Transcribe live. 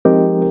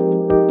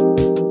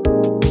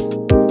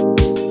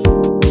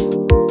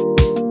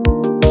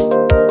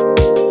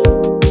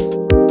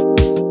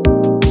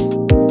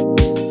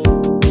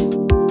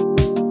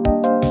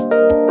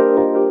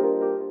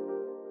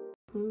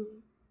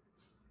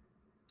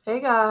Hey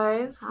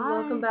guys, Hi.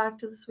 welcome back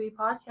to the Sweet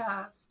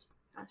Podcast.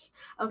 Gosh.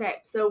 Okay,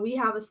 so we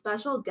have a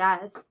special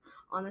guest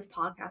on this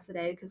podcast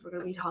today because we're going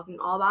to be talking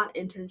all about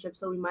internships.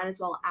 So we might as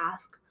well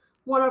ask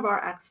one of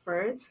our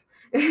experts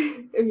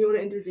if you want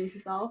to introduce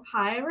yourself.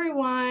 Hi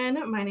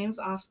everyone, my name is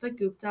Asta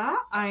Gupta.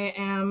 I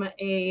am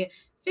a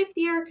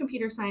fifth-year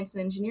computer science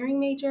and engineering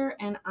major,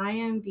 and I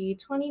am the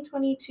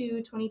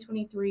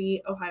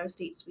 2022-2023 Ohio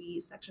State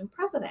SWE section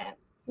president.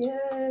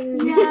 Yay!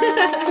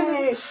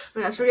 Yay! Oh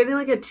my gosh, we're getting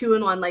like a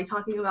 2-in-1, like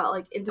talking about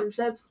like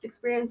internships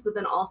experience, but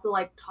then also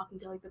like talking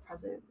to like the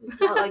president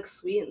about like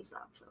SWE and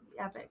stuff. So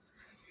epic.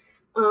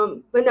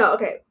 But no,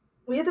 okay,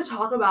 we have to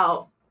talk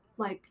about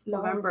like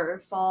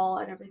November, fall,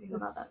 and everything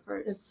about that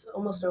first. It's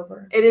almost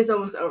over. It is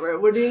almost over.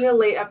 We're doing a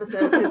late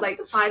episode because like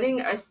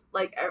finding a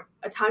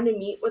time to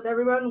meet with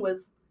everyone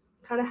was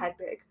kind of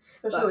hectic,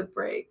 Especially with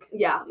break.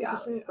 Yeah,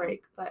 especially with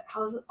break. But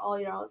how's all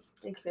y'all's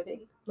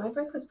Thanksgiving? My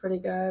break was pretty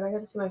good. I got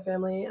to see my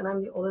family, and I'm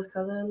the oldest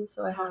cousin,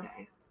 so I have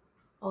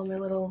all my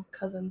little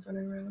cousins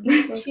running around.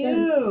 So it's Cute.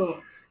 good.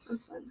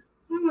 That's fun.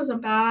 Mine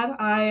wasn't bad.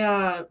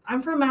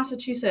 I'm from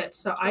Massachusetts,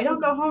 so I don't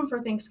go home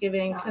for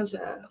Thanksgiving because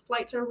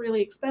flights are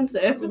really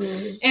expensive.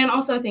 Mhm. And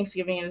also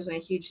Thanksgiving isn't a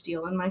huge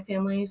deal in my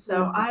family, so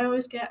Mhm. I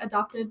always get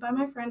adopted by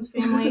my friend's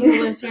family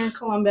who lives here in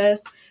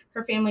Columbus.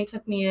 Her family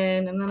took me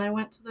in, and then I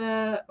went to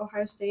the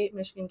Ohio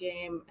State-Michigan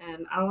game,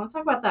 and I don't want to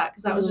talk about that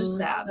because that was just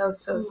sad. That was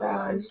so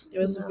sad. It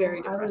was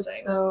very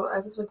depressing. I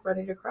was like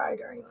ready to cry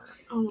during that.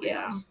 Oh my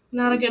Yeah, gosh.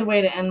 not a good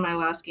way to end my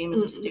last game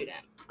as a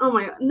student. Oh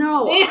my god,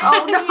 no! Yeah.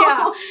 Oh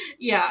no!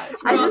 Yeah,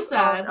 it's real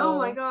sad. Oh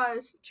my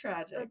gosh,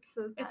 Tragic. that's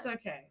so sad. It's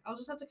okay. I'll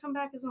just have to come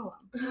back as an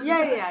alum.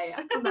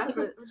 Yeah. Come back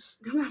for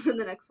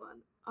the next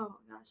one. Oh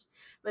my gosh.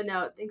 But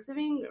no,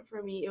 Thanksgiving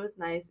for me, it was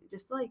nice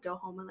just to like go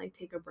home and like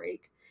take a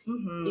break.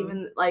 Mm-hmm.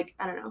 Even like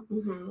I don't know.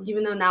 Mm-hmm.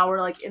 Even though now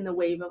we're like in the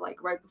wave of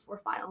like right before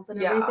finals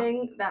and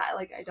everything that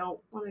like I don't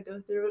want to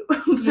go through.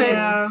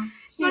 Yeah,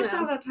 it's nice to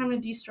have that time to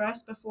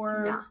de-stress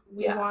before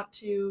we want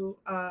to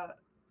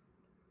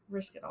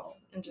risk it all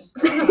and just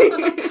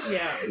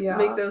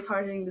make those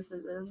hard-hitting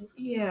decisions.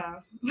 Yeah.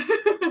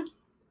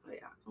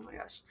 Oh my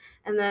gosh.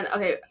 And then,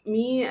 okay,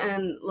 me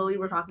and Lily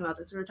were talking about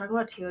this. We were talking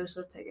about Taylor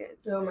Swift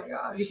tickets. Oh my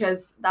gosh.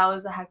 Because that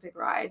was a hectic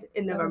ride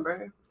in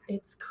November.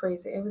 It's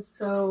crazy. It was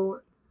so...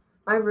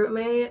 My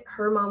roommate,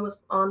 her mom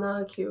was on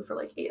the queue for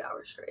like 8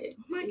 hours straight.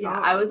 Oh my God.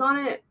 God. I was on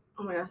it.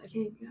 Oh my gosh, I can't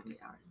even think how many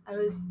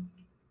hours.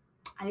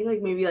 I think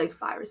like maybe like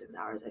 5 or 6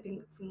 hours. I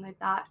think something like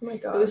that. Oh my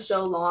gosh. It was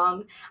so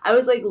long. I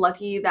was like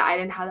lucky that I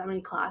didn't have that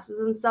many classes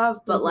and stuff,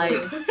 but like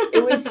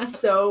it was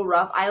so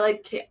rough. I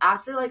like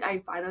after like I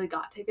finally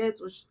got tickets,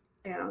 which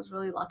again I was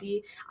really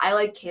lucky. I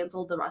like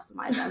canceled the rest of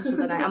my events for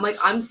the night. I'm like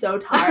I'm so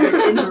tired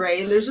in the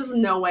rain. There's just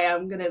no way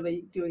I'm gonna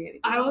be doing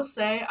anything. I will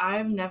say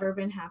I've never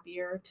been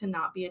happier to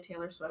not be a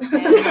Taylor Swift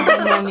fan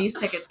than when these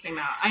tickets came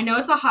out. I know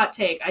it's a hot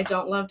take. I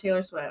don't love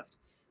Taylor Swift.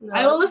 No,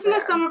 I will listen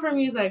to some of her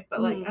music,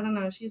 but like I don't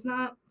know, she's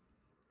not.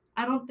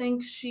 I don't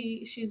think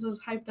she's as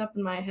hyped up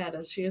in my head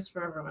as she is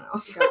for everyone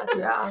else. Gosh,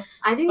 yeah.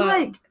 I think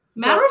like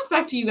mad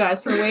respect to you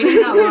guys for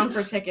waiting that long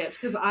for tickets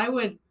because I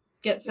would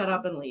get fed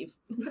up and leave.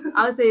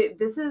 I would say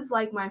this is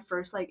like my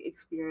first like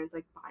experience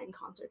like buying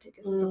concert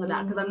tickets and stuff like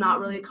that because I'm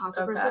not really a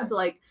concert person. So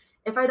like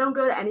if I don't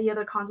go to any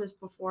other concerts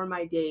before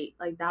my date,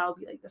 like that'll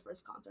be like the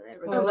first concert I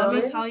ever go to. Well,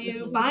 let me tell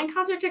you, buying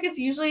concert tickets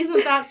usually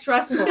isn't that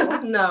stressful.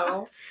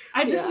 No.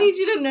 I just need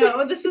you to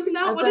know this is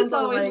not what it's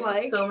always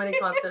like. So many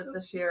concerts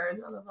this year and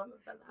none of them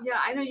have been that. Yeah,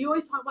 I know you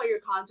always talk about your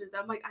concerts.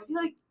 I'm like, I feel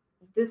like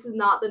this is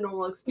not the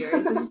normal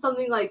experience. This is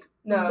something like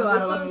this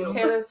is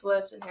Taylor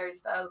Swift and Harry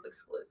Styles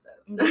exclusive.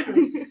 This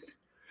is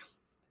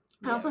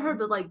I also heard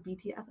that like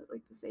BTS has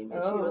like the same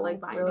issue with like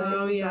buying tickets.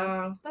 Oh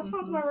yeah, that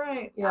sounds about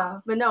right. Yeah,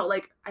 but no,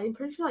 like I'm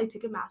pretty sure like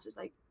Ticketmaster's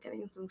like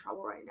getting in some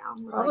trouble right now.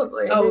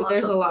 Probably. Like,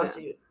 there's a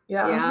lawsuit.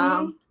 Yeah.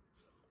 Yeah.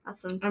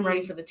 That's some. I'm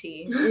ready for the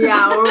tea.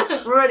 Yeah,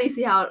 we're ready to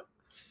see how it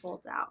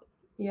folds out.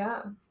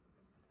 Yeah.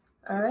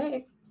 All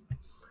right.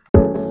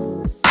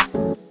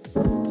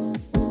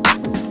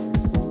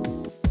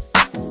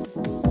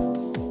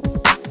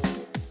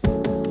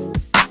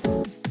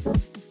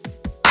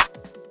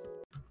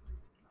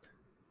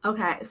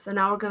 Okay, so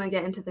now we're going to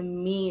get into the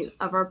meat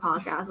of our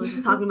podcast, which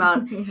is talking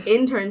about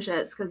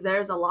internships, because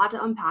there's a lot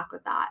to unpack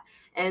with that.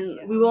 And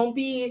we won't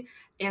be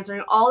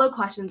answering all the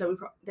questions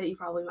that you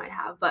probably might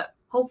have, but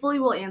hopefully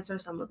we'll answer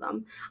some of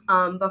them.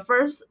 But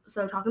first,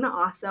 so talking to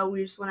Asta,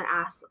 we just want to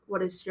ask,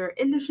 what is your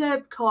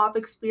internship, co-op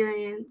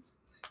experience?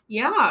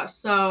 Yeah,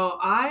 so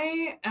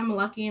I am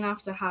lucky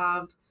enough to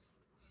have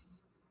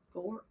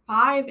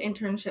 5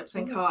 internships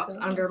and co-ops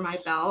under my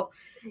belt.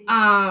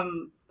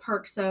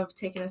 Perks of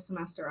taking a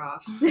semester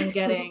off and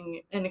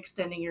getting and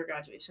extending your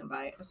graduation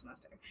by a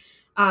semester.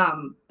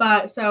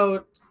 But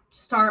so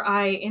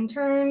I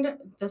interned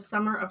the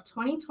summer of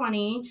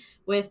 2020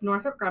 with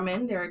Northrop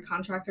Grumman. They're a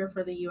contractor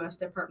for the U.S.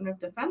 Department of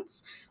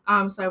Defense.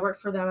 So I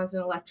worked for them as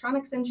an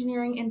electronics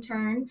engineering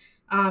intern.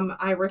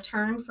 I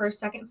returned for a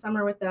second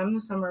summer with them,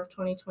 the summer of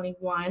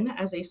 2021,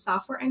 as a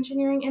software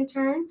engineering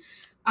intern.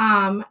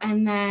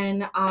 And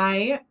then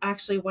I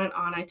actually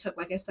I took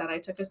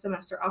a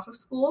semester off of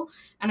school,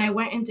 and I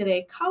went and did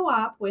a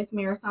co-op with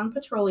Marathon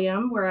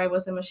Petroleum, where I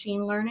was a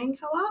machine learning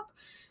co-op.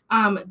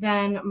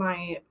 Then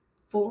my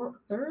fourth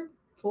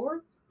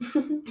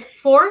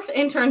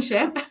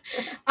internship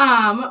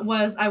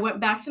was I went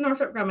back to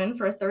Northrop Grumman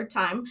for a third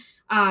time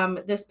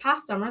this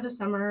past summer, the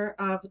summer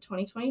of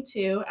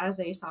 2022, as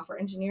a software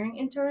engineering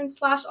intern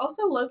 /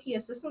 also low-key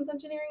a systems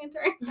engineering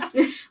intern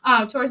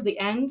towards the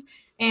end.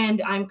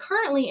 And I'm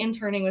currently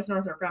interning with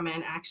Northrop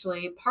Grumman,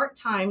 actually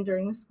part-time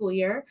during the school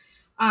year,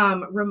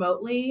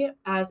 remotely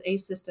as a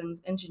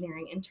systems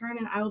engineering intern.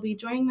 And I will be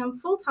joining them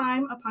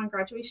full-time upon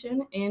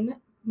graduation in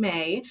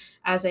May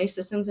as a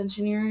systems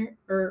engineer,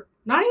 or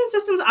not even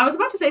systems. I was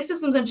about to say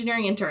systems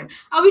engineering intern.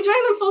 I'll be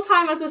joining them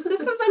full-time as a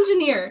systems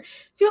engineer.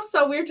 Feels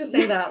so weird to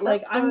say that.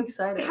 Like, so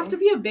exciting. I have to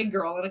be a big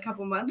girl in a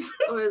couple months.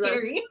 It's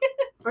scary.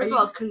 First of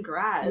all,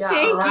 congrats. Yeah,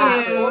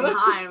 Thank you. Full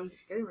time.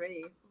 Get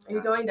ready. Are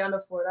you going down to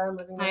Florida and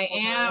living there? I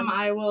am.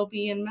 I will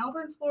be in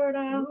Melbourne,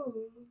 Florida.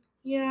 Ooh.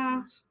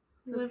 Yeah.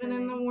 So Living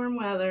in exciting. the warm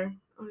weather.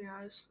 Oh my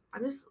gosh.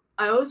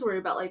 I always worry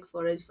about like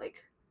Florida, just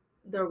like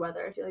their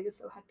weather. I feel like it's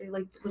so hectic,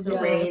 like with the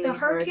Yeah. rain. The and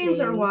hurricanes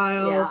are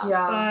wild,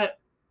 Yeah. but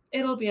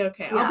it'll be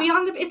okay. Yeah. I'll be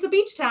it's a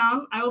beach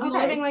town. I will be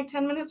Okay. living like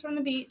 10 minutes from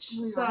the beach.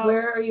 Oh my So God.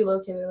 Where are you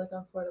located? Like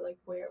on Florida? Like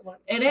where? What?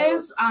 it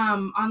coast? is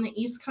on the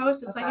East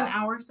Coast. It's like an Okay.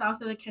 hour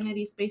south of the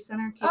Kennedy Space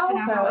Center, Cape Oh,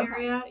 Canaveral okay.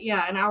 area.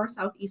 Yeah, an hour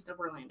southeast of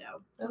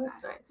Orlando. Oh,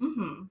 that's nice.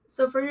 Mm-hmm.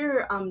 So for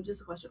your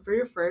just a question, for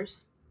your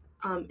first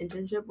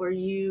internship, were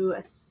you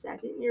a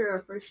second year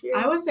or first year?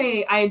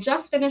 I had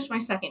just finished my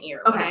second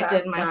year when I Okay,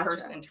 did my gotcha.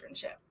 first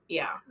internship.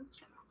 Yeah.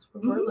 That's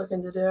what we're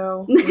looking to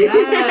do.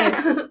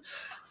 Yes.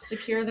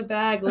 Secure the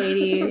bag,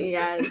 ladies.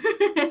 Yes.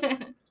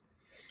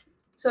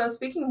 So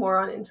speaking more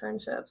on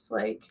internships,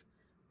 like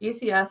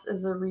ECS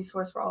is a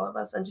resource for all of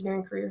us,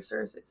 engineering career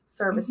services.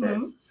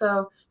 Mhm.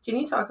 So can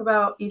you talk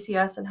about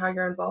ECS and how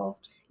you're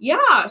involved?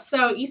 Yeah,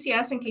 so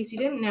ECS, in case you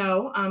didn't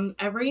know,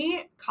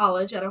 every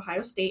college at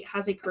Ohio State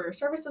has a career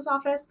services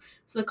office.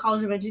 So the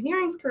College of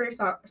Engineering's career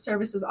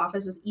services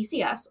office is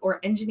ECS, or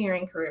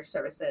Engineering Career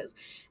Services.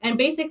 And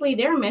basically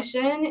their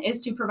mission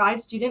is to provide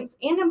students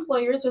and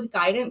employers with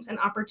guidance and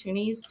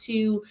opportunities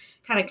to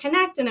kind of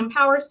connect and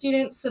empower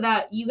students so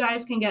that you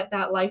guys can get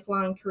that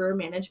lifelong career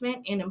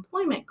management and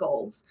employment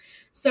goals.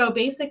 So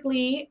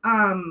basically,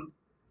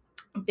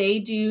 they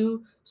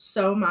do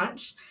so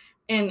much.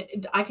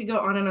 And I could go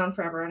on and on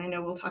forever, and I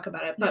know we'll talk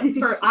about it. But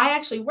I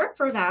actually work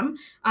for them.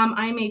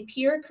 I'm a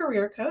peer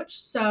career coach.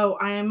 So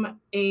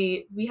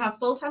we have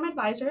full-time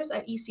advisors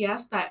at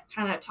ECS that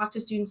kind of talk to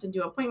students and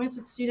do appointments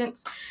with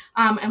students.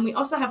 And we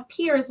also have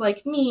peers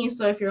like me.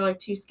 So if you're like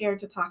too scared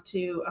to talk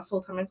to a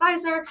full-time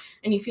advisor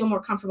and you feel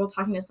more comfortable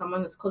talking to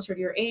someone that's closer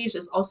to your age,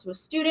 is also a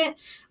student,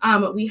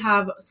 we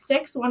have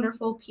 6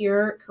 wonderful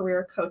peer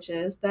career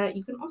coaches that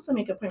you can also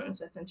make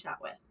appointments with and chat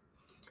with.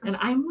 And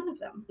I'm one of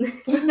them.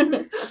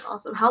 That's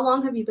awesome. How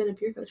long have you been a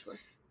peer coach for?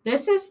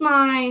 This is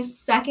my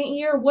second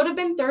year, would have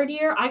been third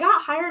year. I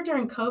got hired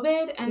during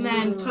COVID, and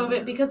then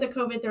because of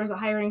COVID, there was a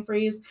hiring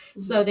freeze,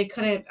 so they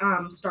couldn't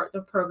start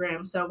the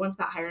program. So once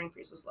that hiring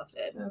freeze was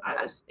lifted,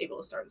 I was able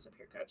to start as a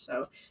peer coach.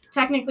 So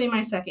technically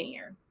my second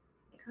year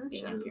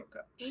being a peer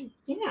coach.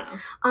 Yeah.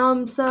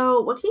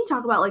 So what can you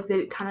talk about, like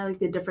the kind of like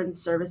the different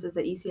services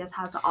that ECS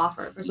has to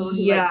offer for someone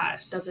who like,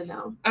 doesn't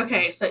know?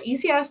 Okay, so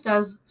ECS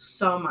does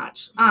so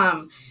much.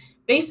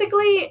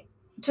 Basically,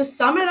 to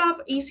sum it up,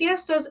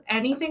 ECS does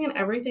anything and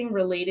everything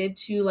related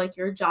to like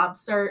your job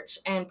search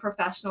and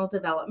professional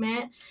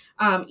development.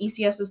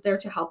 ECS is there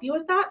to help you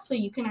with that. So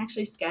you can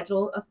actually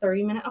schedule a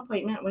 30-minute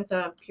appointment with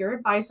a peer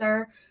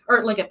advisor,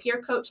 or like a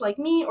peer coach like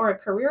me, or a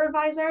career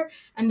advisor.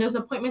 And those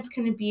appointments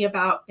can be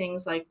about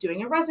things like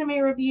doing a resume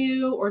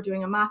review or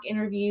doing a mock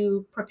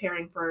interview,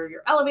 preparing for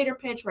your elevator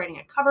pitch, writing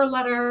a cover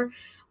letter.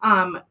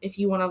 If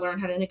you want to learn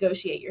how to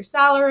negotiate your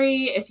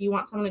salary, if you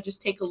want someone to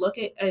just take a look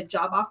at a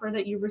job offer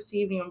that you've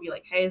received and you want to be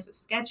like, hey, is it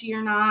sketchy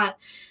or not?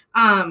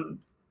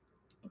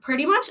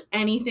 Pretty much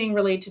anything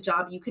related to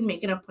job, you can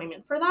make an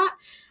appointment for that.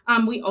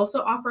 We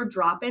also offer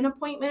drop-in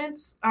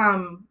appointments,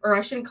 or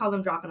I shouldn't call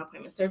them drop-in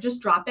appointments. They're just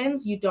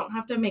drop-ins. You don't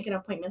have to make an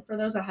appointment for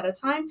those ahead of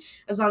time.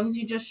 As long as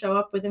you just show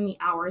up within the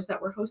hours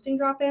that we're hosting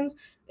drop-ins,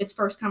 it's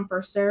first come,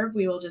 first serve.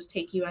 We will just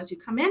take you as you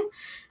come in.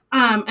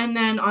 And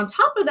then on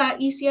top of that,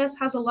 ECS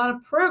has a lot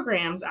of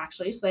programs,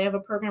 actually. So they have a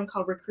program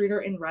called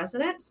Recruiter in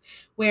Residence,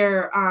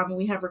 where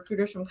we have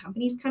recruiters from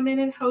companies come in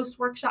and host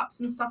workshops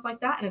and stuff like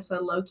that. And it's a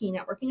low-key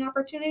networking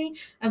opportunity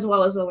as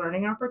well as a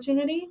learning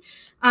opportunity.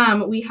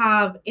 We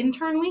have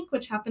Intern Week,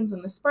 which happens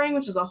in the spring,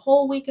 which is a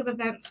whole week of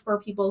events for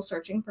people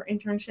searching for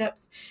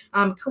internships.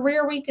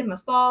 Career Week in the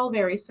fall,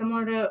 very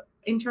similar to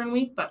Intern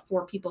Week, but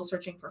for people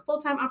searching for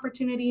full-time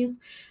opportunities.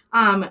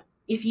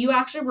 if you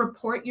actually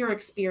report your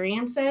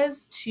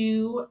experiences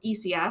to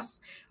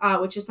ECS,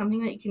 which is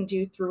something that you can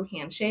do through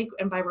Handshake,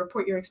 and by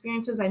report your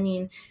experiences, I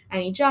mean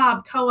any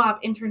job,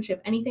 co-op,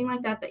 internship, anything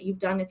like that you've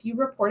done, if you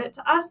report it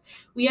to us,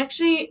 we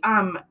actually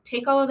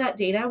take all of that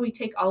data, we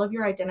take all of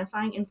your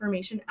identifying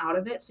information out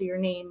of it, so your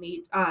name,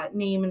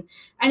 and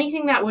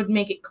anything that would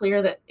make it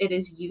clear that it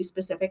is you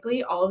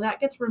specifically, all of that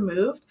gets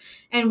removed,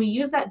 and we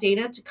use that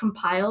data to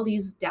compile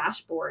these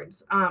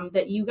dashboards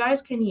that you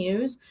guys can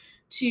use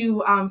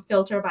to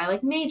filter by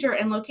like major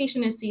and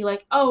location to see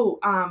like,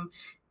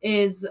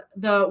 is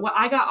what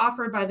I got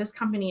offered by this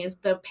company, is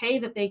the pay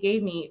that they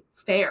gave me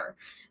fair?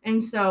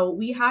 And so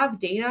we have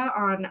data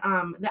on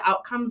the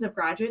outcomes of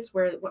graduates,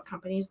 what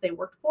companies they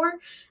worked for,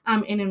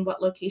 and in what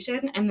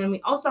location. And then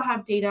we also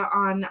have data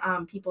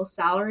on people's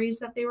salaries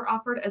that they were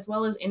offered, as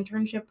well as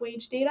internship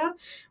wage data.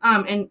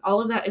 And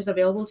all of that is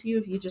available to you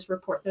if you just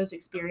report those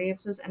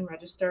experiences and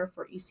register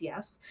for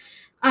ECS.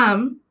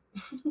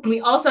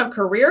 We also have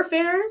career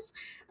fairs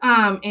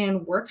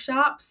and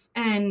workshops,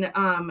 and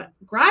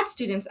grad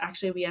students,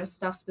 actually, we have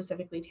stuff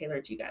specifically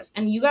tailored to you guys.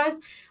 And you guys,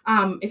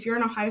 if you're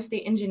an Ohio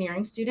State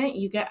engineering student,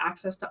 you get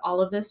access to all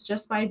of this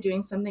just by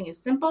doing something as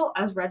simple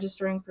as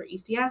registering for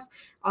ECS.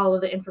 All of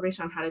the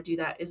information on how to do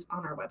that is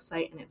on our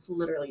website, and it's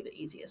literally the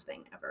easiest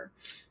thing ever.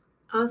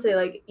 Honestly,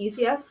 like,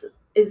 ECS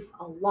is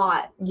a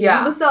lot.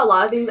 Yeah. You list out a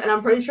lot of things, and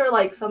I'm pretty sure,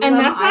 like, some of and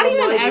them, that's not I have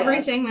even no idea.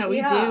 everything that we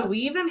Yeah. do. We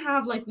even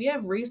have, like, we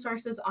have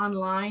resources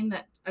online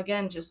that,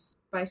 again, just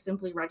by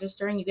simply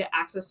registering, you get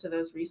access to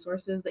those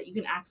resources that you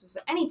can access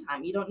at any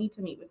time. You don't need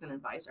to meet with an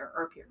advisor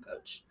or a peer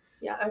coach.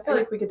 Yeah, I feel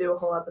like we could do a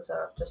whole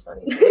episode just on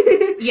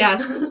ECS.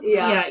 Yes.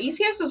 Yeah.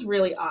 ECS is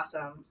really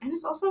awesome. And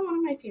it's also one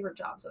of my favorite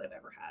jobs that I've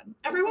ever had.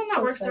 Everyone That's that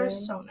so works there is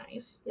sad. so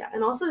nice. Yeah,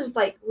 and also just,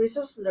 like,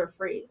 resources are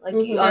free. Like,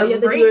 Mhm. all you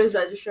have to Free. do is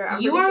register. I'm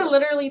You pretty are sure.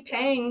 literally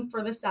paying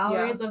for the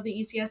salaries of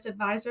the ECS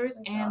advisors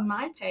and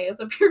my pay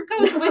as a peer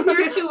coach with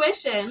your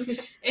tuition.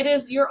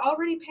 You're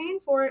already paying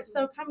for it,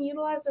 so come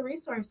utilize the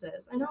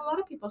resources. I know a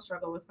lot of people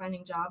struggle with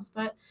finding jobs,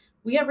 but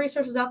we have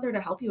resources out there to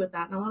help you with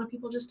that, and a lot of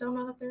people just don't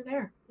know that they're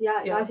there.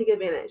 Yeah, you Yeah. gotta take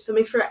advantage. So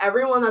make sure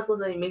everyone that's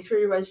listening, make sure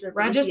you register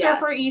for ECS.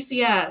 For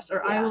ECS,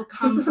 or I Yeah. will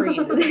come for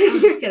you. I'm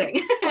just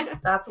kidding.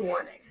 That's a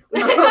warning.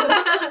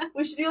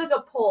 We should do, like,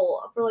 a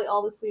poll for, like,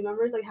 all the student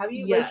members. Like, have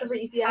you registered for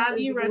ECS? Have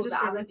and you people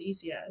registered valid? with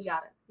ECS? You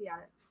got it. You got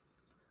it.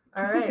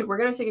 All right, we're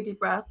going to take a deep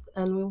breath,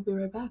 and we'll be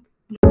right back.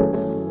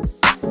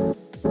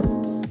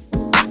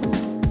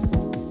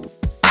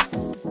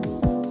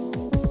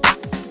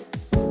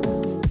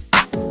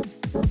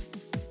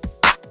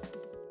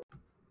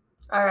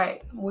 All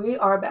right, we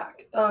are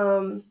back.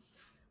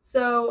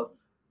 So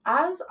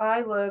as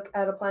I look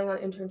at applying on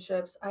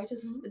internships,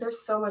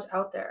 there's so much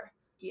out there.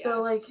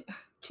 So, like,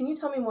 can you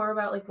tell me more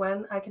about, like,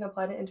 when I can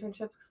apply to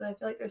internships? Because I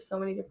feel like there's so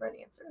many different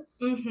answers.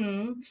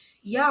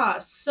 Yeah,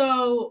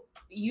 so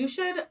you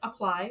should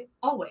apply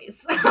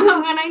always. And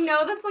I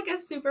know that's, like, a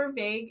super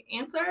vague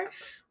answer,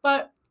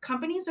 but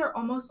companies are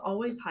almost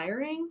always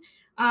hiring.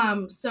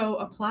 So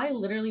apply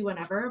literally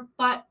whenever,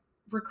 but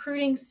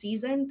recruiting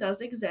season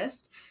does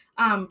exist.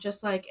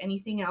 Just like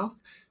anything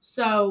else.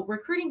 So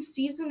recruiting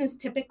season is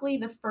typically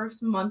the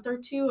first month or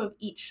two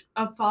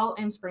of fall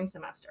and spring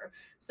semester.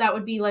 So that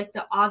would be like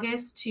the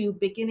August to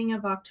beginning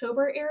of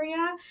October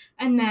area,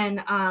 and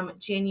then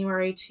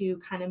January to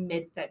kind of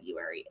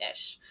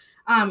mid-February-ish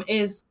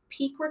is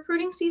peak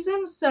recruiting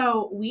season.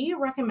 So we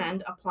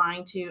recommend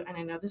applying to, and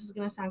I know this is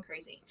going to sound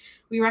crazy,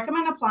 we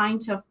recommend applying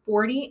to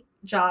 40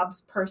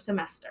 jobs per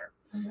semester.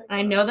 And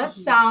I know that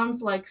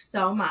sounds like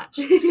so much,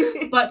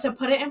 but to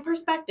put it in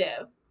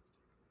perspective,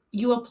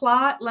 you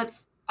apply,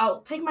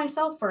 I'll take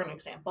myself for an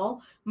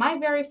example. My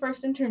very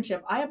first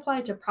internship, I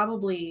applied to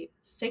probably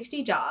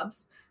 60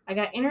 jobs. I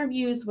got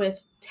interviews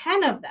with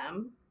 10 of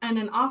them and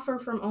an offer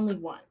from only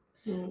one.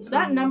 So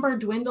that number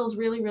dwindles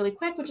really, really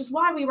quick, which is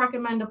why we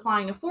recommend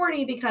applying to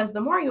 40, because the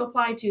more you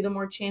apply to, the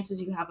more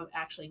chances you have of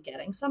actually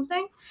getting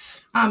something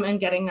and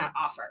getting that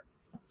offer.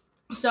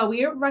 So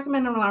we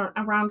recommend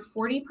around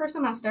 40 per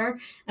semester,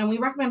 and we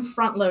recommend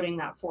front loading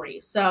that 40.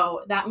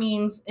 So that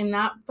means in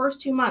that first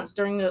 2 months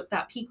during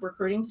that peak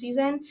recruiting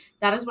season,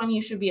 that is when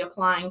you should be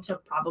applying to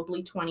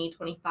probably 20,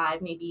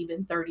 25, maybe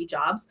even 30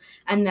 jobs.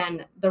 And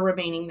then the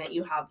remaining that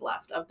you have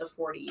left of the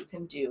 40 you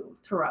can do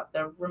throughout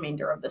the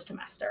remainder of the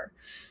semester.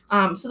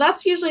 So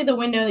that's usually the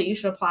window that you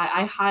should apply.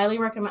 I highly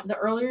recommend the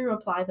earlier you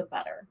apply, the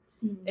better.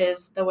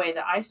 Is the way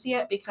that I see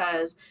it,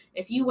 because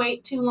if you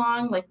wait too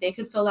long, like, they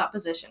could fill that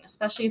position,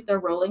 especially if they're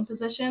rolling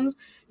positions,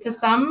 because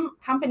some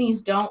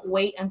companies don't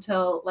wait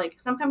until, like,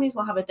 some companies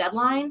will have a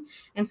deadline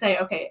and say,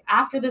 okay,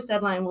 after this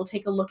deadline, we'll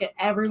take a look at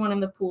everyone in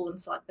the pool and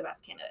select the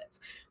best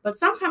candidates. But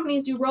some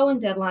companies do rolling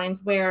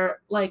deadlines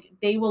where, like,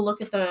 they will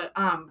look at the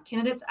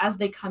candidates as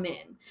they come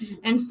in.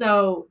 And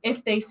so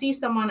if they see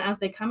someone as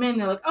they come in,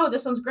 they're like, oh,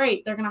 this one's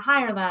great, they're going to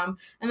hire them.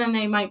 And then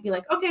they might be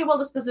like, okay, well,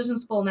 this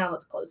position's full now,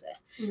 let's close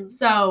it.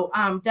 So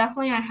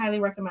definitely, I highly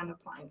recommend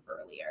applying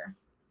earlier.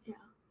 Yeah,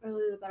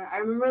 earlier the better. I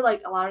remember,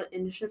 like, a lot of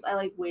internships, I,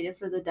 like, waited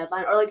for the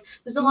deadline, or, like,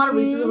 there's a lot of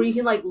reasons where you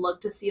can, like,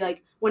 look to see,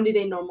 like, when do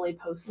they normally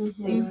post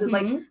things. Because,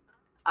 like,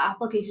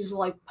 applications will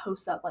like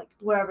post up like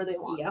wherever they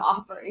want Yep.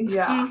 offerings.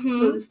 Yeah.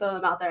 They'll just throw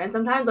them out there. And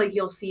sometimes like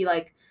you'll see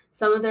like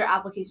some of their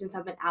applications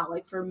have been out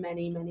like for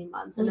many, many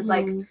months. And it's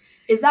like,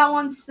 is that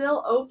one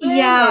still open?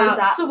 Yeah. Or is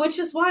that... So which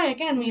is why,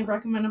 again, we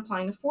recommend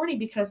applying to 40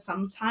 because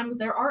sometimes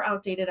there are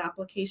outdated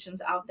applications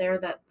out there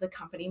that the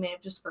company may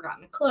have just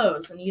forgotten to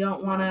close. And you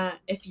don't want to,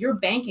 if you're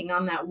banking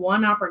on that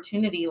one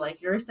opportunity,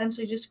 like you're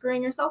essentially just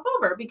screwing yourself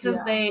over because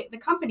the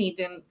company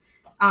didn't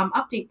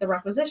update the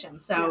requisition.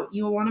 So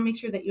you will want to make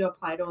sure that you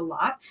apply to a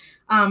lot.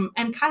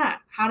 And kind of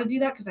how to do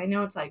that, because I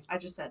know it's like I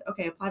just said,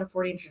 okay, apply to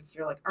 40 internships.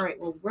 You're like, all right,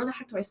 well, where the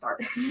heck do I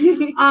start?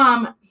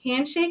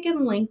 Handshake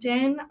and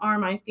LinkedIn are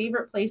my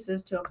favorite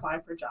places to apply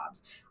for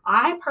jobs.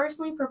 I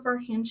personally prefer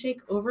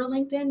Handshake over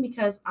LinkedIn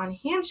because on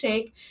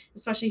Handshake,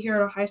 especially here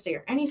at Ohio State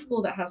or any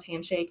school that has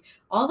Handshake,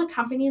 all the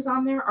companies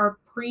on there are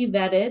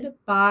pre-vetted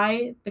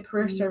by the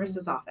Career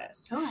Services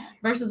Office. Okay.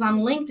 Versus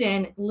on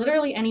LinkedIn,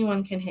 literally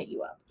anyone can hit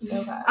you up.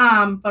 Okay.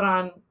 But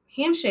on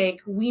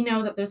Handshake, we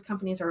know that those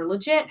companies are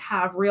legit,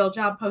 have real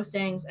job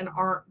postings, and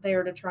aren't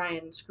there to try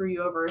and screw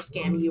you over or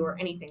scam you or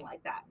anything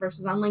like that.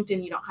 Versus on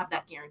LinkedIn, you don't have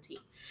that guarantee.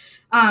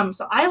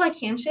 So I like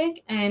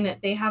Handshake, and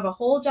they have a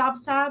whole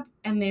jobs tab,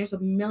 and there's a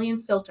million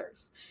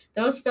filters.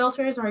 Those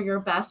filters are your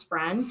best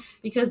friend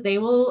because they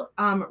will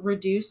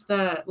reduce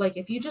the, like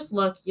if you just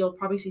look, you'll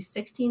probably see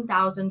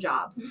 16,000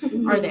 jobs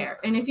are there.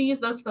 And if you use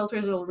those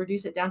filters, it'll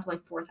reduce it down to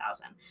like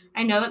 4,000.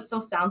 I know that still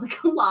sounds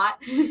like a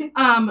lot,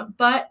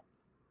 but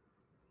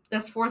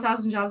that's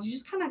 4,000 jobs. You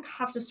just kind of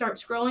have to start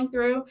scrolling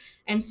through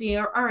and see,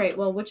 all right,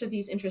 well, which of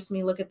these interest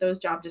me? Look at those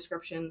job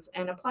descriptions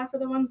and apply for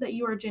the ones that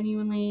you are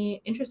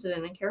genuinely interested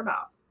in and care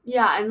about.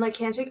 Yeah, and like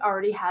Handshake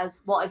already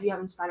has, well, if you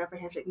haven't signed up for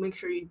Handshake, make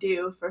sure you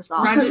do first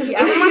off.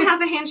 Everyone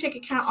has a Handshake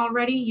account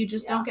already. You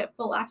just don't get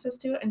full access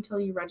to it until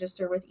you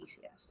register with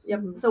ECS.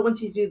 Yep. So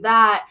once you do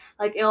that,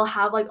 like it'll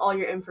have like all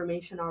your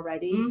information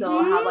already. So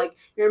it'll have like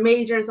your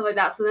major and stuff like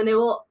that. So then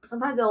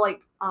sometimes they'll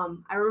like,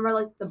 I remember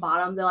like the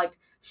bottom, they'll like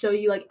show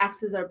you like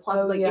X's or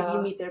pluses, if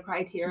you meet their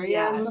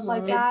criteria and stuff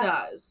like that. It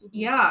does.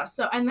 Yeah.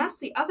 So, and that's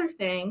the other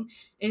thing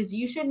is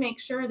you should make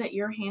sure that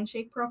your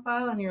Handshake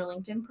profile and your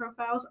LinkedIn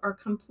profiles are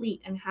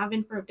complete and have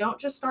info. Don't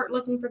just start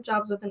looking for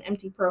jobs with an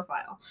empty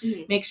profile.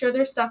 Make sure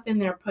there's stuff in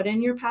there. Put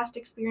in your past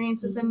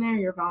experiences in there,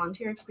 your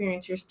volunteer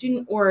experience, your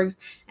student orgs,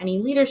 any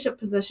leadership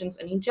positions,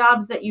 any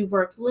jobs that you've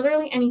worked,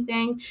 literally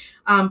anything,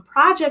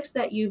 projects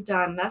that you've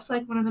done. That's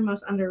like one of the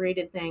most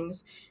underrated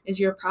things is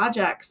your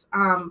projects.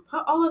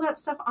 Put all of that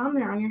stuff on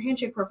there on your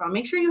Handshake profile.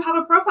 Make sure you have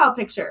a profile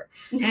picture,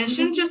 and it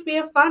shouldn't just be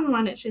a fun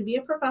one. It should be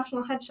a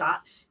professional headshot.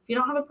 If you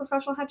don't have a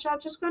professional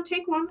headshot, just go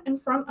take one in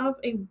front of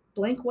a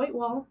blank white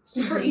wall.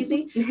 Super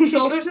easy.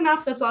 Shoulders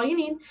enough. That's all you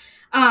need.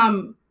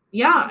 And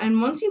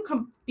once you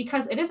come,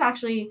 because it is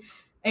actually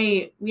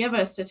we have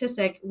a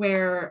statistic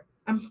where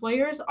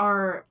employers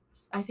are,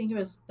 I think it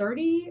was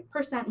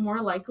 30%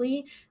 more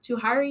likely to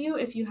hire you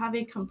if you have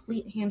a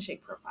complete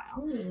Handshake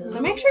profile. So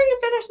make sure you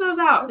finish those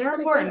out. They're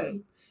important.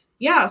 Good.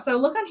 Yeah, so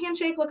look on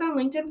Handshake, look on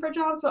LinkedIn for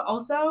jobs, but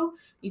also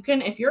you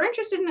can, if you're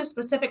interested in a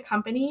specific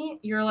company,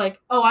 you're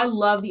like, oh, I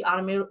love the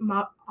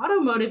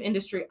automotive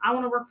industry. I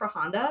want to work for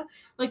Honda.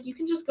 Like you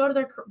can just go to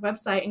their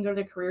website and go to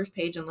their careers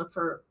page and look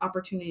for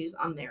opportunities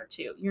on there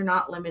too. You're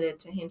not limited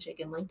to Handshake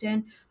and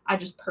LinkedIn. I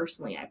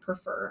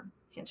prefer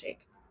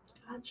Handshake.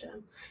 Gotcha.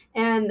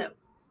 And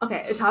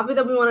okay, a topic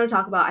that we want to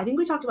talk about, I think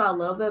we talked about a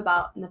little bit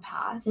about in the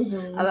past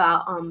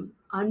about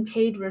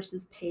unpaid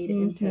versus paid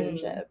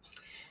internships.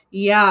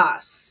 Yeah,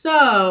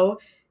 so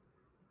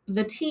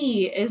the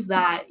tea is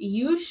that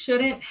you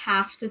shouldn't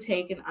have to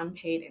take an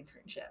unpaid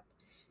internship.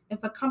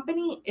 If a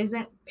company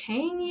isn't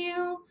paying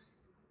you,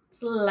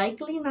 it's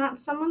likely not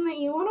someone that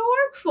you want to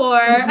work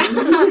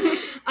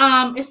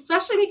for.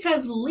 Especially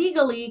because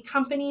legally,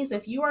 companies,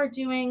 if you are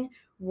doing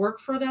work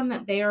for them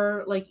that they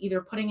are like either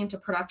putting into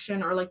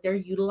production or like they're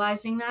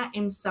utilizing that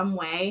in some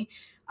way,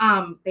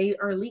 they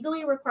are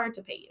legally required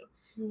to pay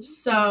you.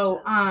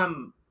 So,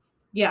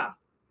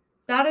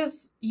 that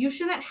is, you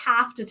shouldn't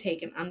have to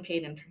take an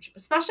unpaid internship,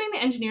 especially in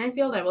the engineering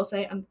field. I will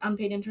say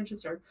unpaid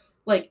internships are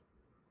like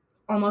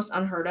almost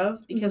unheard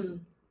of because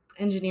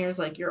engineers,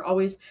 like you're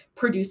always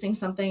producing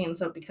something. And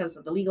so because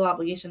of the legal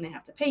obligation, they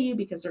have to pay you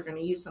because they're going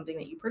to use something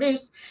that you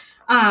produce.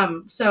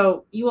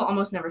 So you will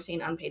almost never see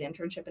an unpaid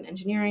internship in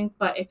engineering.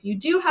 But if you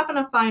do happen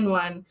to find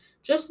one,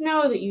 just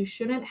know that you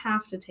shouldn't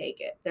have to take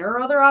it. There are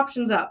other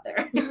options out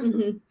there.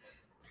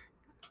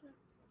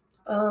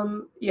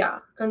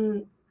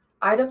 And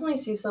I definitely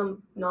see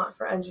some not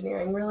for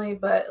engineering really,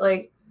 but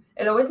like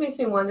it always makes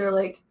me wonder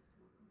like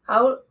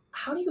how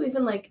do you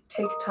even like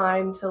take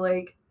time to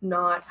like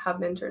not have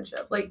an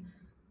internship, like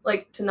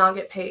to not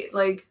get paid,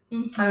 like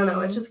I don't know,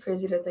 it's just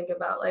crazy to think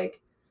about.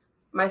 Like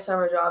my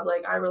summer job,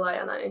 like I rely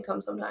on that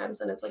income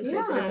sometimes, and it's like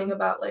crazy to think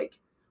about like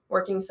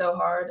working so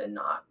hard and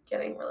not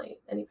getting really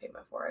any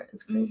payment for it.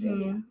 It's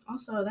crazy.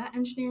 Also, that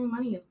engineering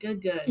money is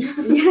good.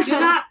 Do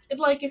not,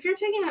 like, if you're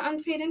taking an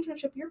unpaid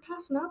internship, you're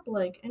passing up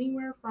like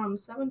anywhere from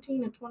 $17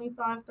 to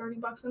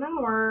 $25-$30 an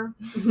hour.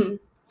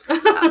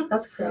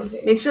 That's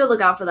crazy. Make sure to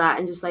look out for that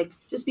and just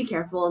be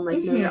careful and like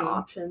know your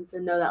options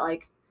and know that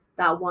like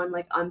that one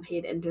like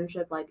unpaid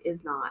internship like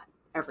is not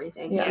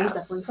everything. Yeah, there's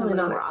definitely something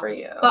on it for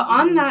you. But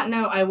on that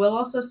note, I will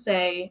also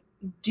say,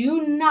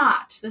 do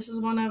not, this is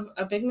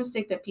a big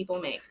mistake that people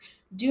make.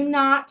 Do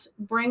not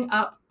bring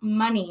up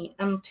money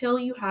until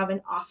you have an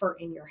offer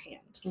in your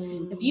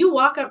hand. If you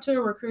walk up to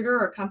a recruiter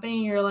or a company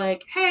and you're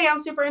like, hey, I'm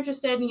super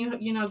interested, and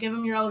you know, give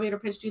them your elevator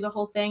pitch, do the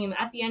whole thing, and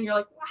at the end you're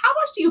like, well, how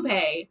much do you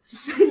pay?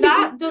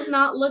 That does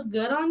not look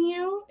good on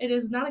you. It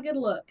is not a good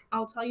look.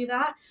 I'll tell you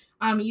that.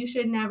 You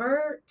should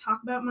never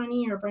talk about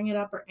money or bring it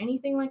up or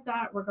anything like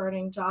that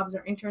regarding jobs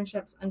or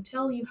internships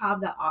until you have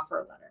that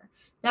offer letter.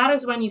 That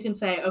is when you can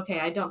say, okay,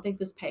 I don't think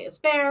this pay is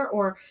fair,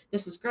 or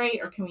this is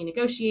great, or can we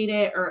negotiate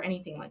it, or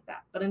anything like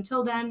that. But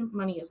until then,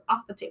 money is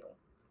off the table.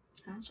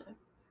 Gotcha.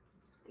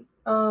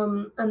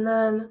 And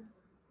then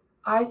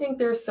I think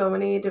there's so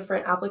many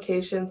different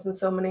applications and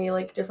so many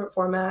like different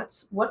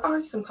formats. What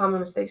are some common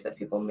mistakes that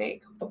people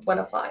make when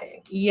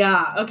applying?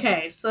 Yeah,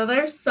 okay. So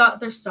there's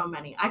so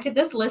many.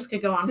 This list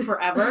could go on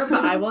forever,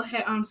 but I will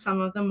hit on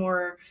some of the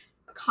more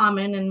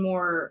common and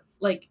more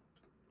like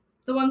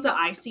the ones that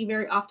I see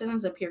very often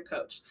as a peer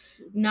coach.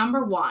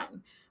 Number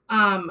one,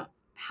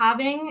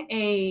 having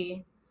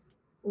a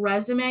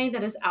resume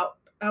that is out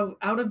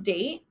of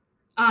date.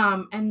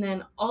 And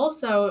then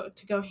also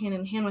to go hand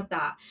in hand with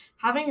that,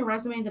 having a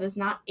resume that is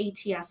not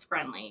ATS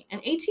friendly. And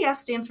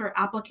ATS stands for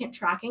Applicant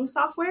Tracking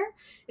Software.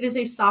 It is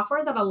a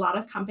software that a lot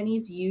of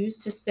companies use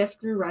to sift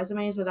through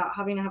resumes without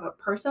having to have a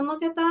person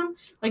look at them,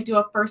 like do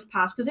a first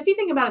pass. Because if you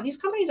think about it, these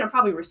companies are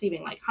probably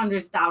receiving like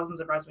hundreds, thousands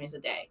of resumes a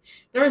day.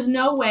 There is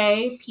no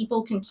way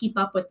people can keep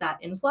up with that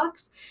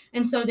influx.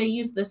 And so they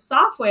use this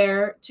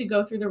software to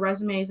go through the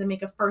resumes and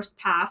make a first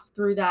pass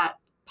through that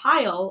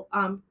pile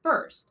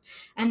first.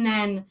 And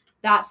then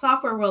that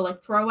software will like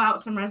throw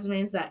out some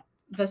resumes that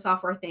the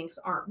software thinks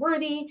aren't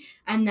worthy.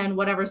 And then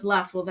whatever's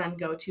left will then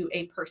go to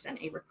a person,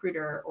 a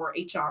recruiter or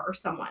HR or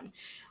someone.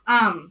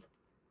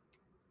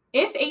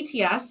 If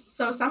ATS,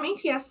 so some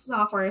ATS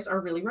softwares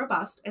are really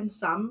robust and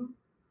some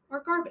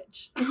are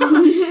garbage.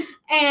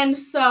 And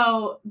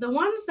so the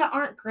ones that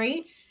aren't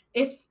great,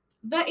 if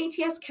the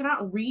ATS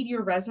cannot read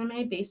your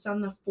resume based on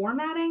the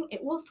formatting,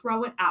 it will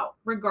throw it out.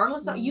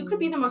 Regardless of, you could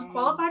be the most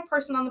qualified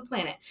person on the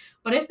planet,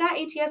 but if that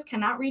ATS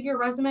cannot read your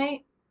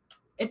resume,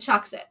 it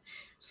chucks it.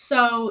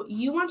 So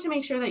you want to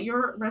make sure that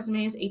your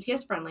resume is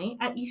ATS friendly.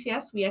 At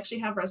ECS, we actually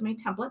have resume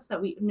templates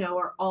that we know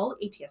are all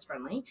ATS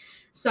friendly.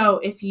 So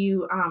if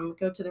you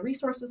go to the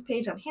resources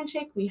page on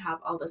Handshake, we have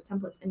all those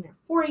templates in there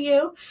for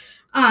you.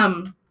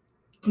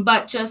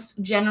 But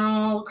just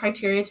general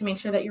criteria to make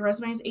sure that your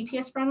resume is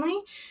ATS friendly.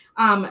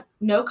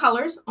 No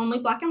colors, only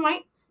black and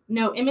white.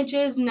 No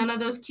images, none of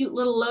those cute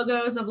little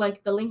logos of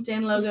like the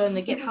LinkedIn logo and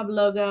the GitHub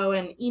logo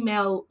and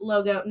email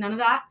logo, none of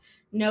that.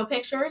 No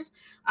pictures.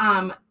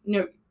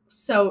 No.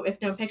 So if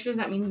no pictures,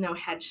 that means no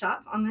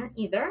headshots on there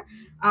either.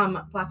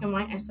 Black and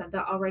white, I said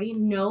that already.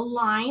 No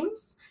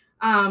lines.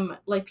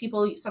 Like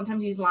people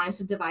sometimes use lines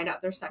to divide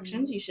out their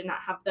sections. You should not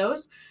have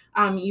those.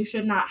 You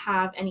should not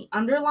have any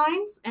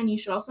underlines, and you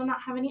should also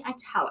not have any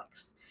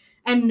italics,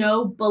 and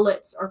no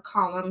bullets or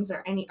columns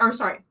or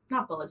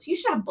not bullets. You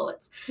should have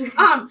bullets.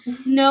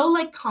 No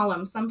like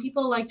columns. Some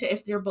people like to,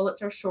 if their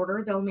bullets are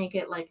shorter, they'll make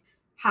it like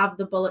have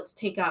the bullets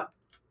take up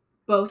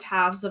both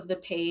halves of the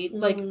page.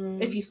 Like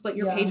if you split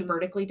your page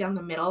vertically down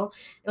the middle,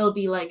 it'll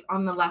be like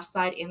on the left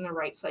side and the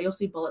right side. You'll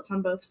see bullets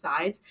on both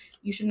sides.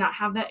 You should not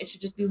have that. It should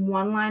just be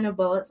one line of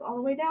bullets all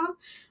the way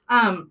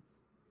down.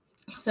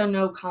 So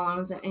no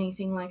columns and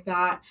anything like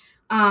that.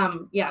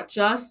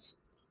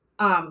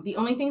 The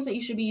only things that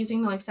you should be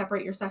using to like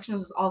separate your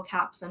sections is all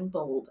caps and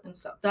bold and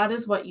stuff. That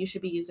is what you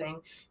should be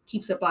using.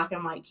 Keeps it black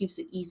and white, keeps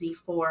it easy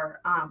for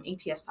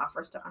ATS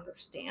softwares to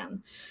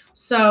understand.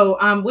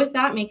 So with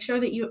that, make sure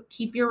that you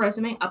keep your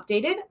resume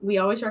updated. We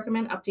always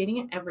recommend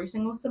updating it every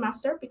single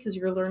semester because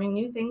you're learning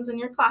new things in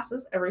your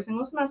classes every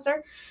single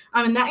semester.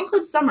 And that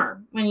includes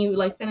summer when you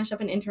like finish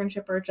up an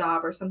internship or a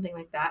job or something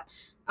like that.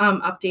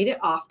 Update it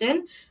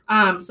often.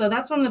 So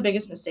that's one of the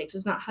biggest mistakes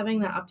is not having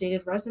that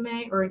updated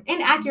resume or an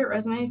inaccurate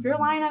resume. If you're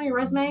lying on your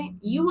resume,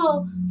 you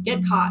will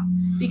get caught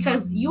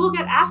because you will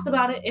get asked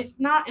about it. If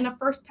not in a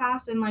first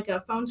pass in like a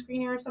phone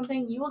screener or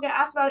something, you will get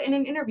asked about it in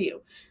an interview.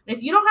 And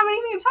if you don't have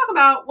anything to talk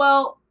about,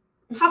 well,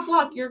 tough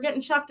luck. You're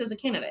getting chucked as a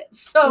candidate.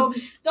 So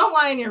don't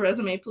lie on your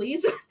resume,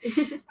 please.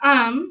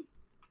 And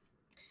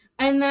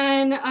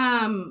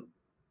then,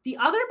 the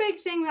other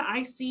big thing that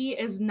I see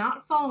is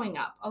not following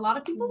up. A lot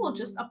of people will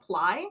just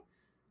apply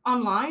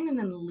online and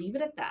then leave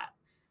it at that.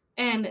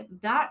 And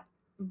that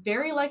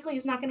very likely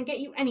is not going to get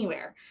you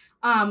anywhere.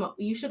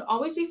 You should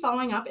always be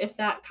following up. If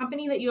that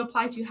company that you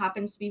apply to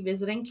happens to be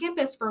visiting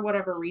campus for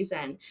whatever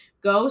reason,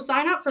 go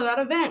sign up for that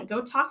event.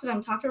 Go talk to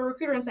them, talk to a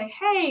recruiter and say,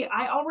 hey,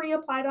 I already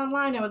applied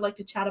online. I would like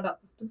to chat about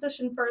this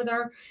position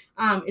further.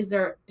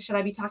 Should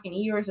I be talking to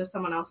you or is there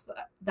someone else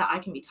that I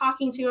can be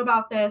talking to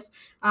about this?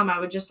 I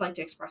would just like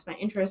to express my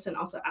interest and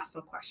also ask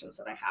some questions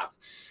that I have.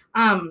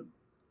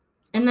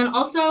 And then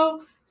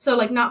also So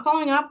like not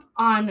following up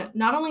on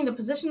not only the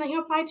position that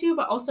you apply to,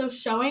 but also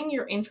showing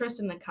your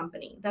interest in the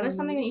company. That is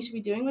something that you should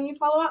be doing when you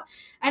follow up,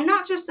 and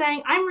not just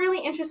saying, I'm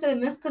really interested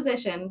in this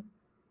position.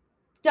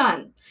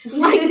 Done.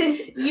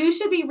 Like you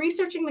should be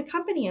researching the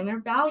company and their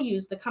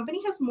values. The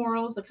company has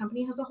morals. The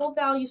company has a whole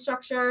value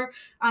structure.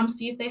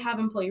 See if they have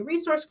employee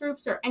resource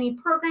groups or any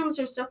programs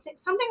or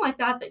something like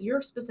that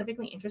you're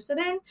specifically interested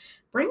in.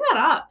 Bring that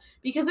up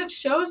because it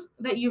shows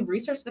that you've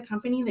researched the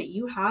company, that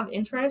you have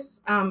interests,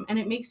 and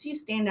it makes you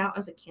stand out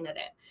as a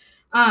candidate.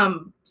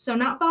 So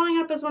not following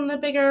up is one of the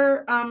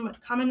bigger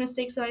common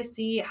mistakes that I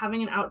see.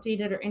 Having an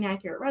outdated or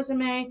inaccurate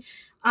resume.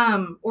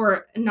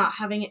 Or not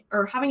having it,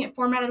 or having it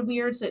formatted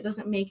weird so it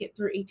doesn't make it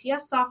through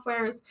ATS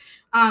softwares.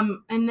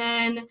 And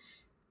then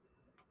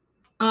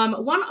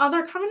one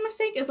other common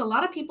mistake is a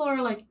lot of people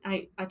are like,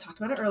 I talked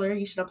about it earlier,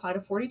 you should apply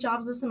to 40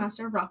 jobs a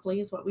semester, roughly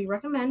is what we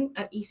recommend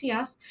at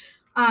ECS.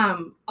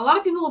 A lot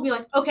of people will be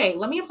like, okay,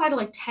 let me apply to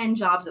like 10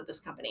 jobs at this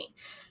company.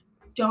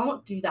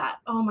 Don't do that.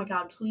 Oh my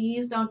God,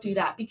 please don't do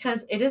that,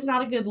 because it is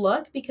not a good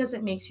look, because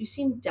it makes you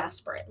seem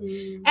desperate.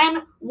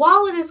 And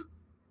while it is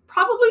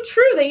probably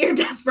true that you're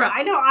desperate.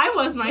 I know I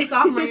was my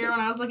sophomore year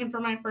when I was looking for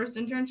my first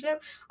internship.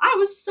 I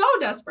was so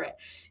desperate.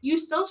 You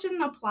still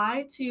shouldn't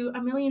apply to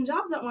a million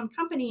jobs at one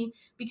company,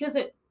 because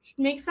it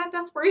makes that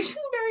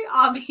desperation very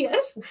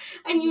obvious,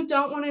 and you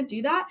don't want to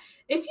do that.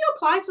 If you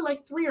apply to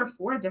like 3 or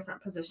 4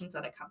 different positions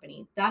at a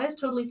company, that is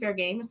totally fair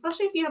game,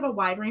 especially if you have a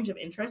wide range of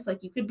interests.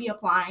 Like you could be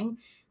applying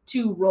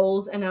to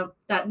roles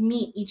that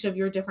meet each of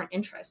your different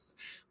interests.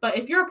 But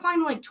if you're applying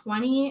to like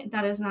 20,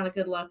 that is not a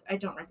good look. I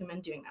don't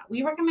recommend doing that.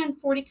 We recommend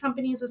 40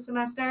 companies a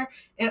semester,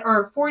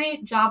 or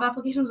 40 job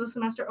applications a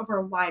semester over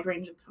a wide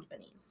range of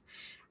companies.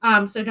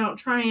 So don't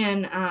try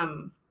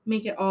and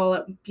make it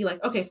all be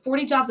like, okay,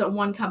 40 jobs at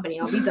one company,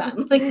 I'll be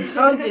done. Like,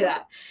 don't do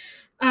that.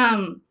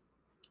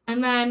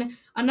 And then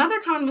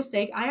another common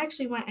mistake, I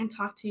actually went and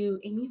talked to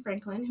Amy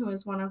Franklin, who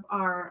is one of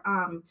our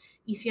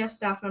ECS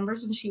staff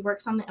members, and she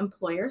works on the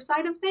employer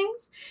side of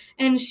things.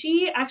 And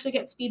she actually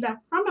gets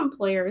feedback from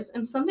employers,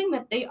 and something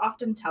that they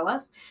often tell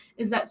us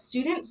is that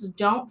students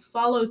don't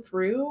follow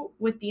through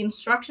with the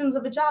instructions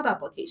of a job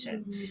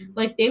application.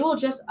 Like they will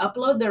just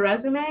upload their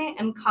resume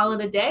and call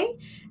it a day.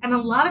 And a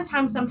lot of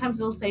times, sometimes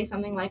it'll say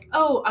something like,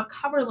 oh, a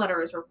cover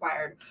letter is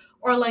required.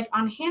 Or like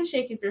on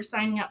Handshake, if you're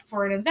signing up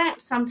for an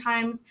event,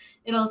 sometimes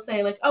it'll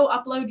say like, oh,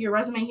 upload your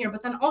resume here,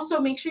 but then also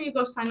make sure you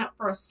go sign up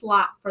for a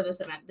slot for this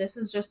event. This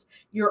is just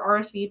your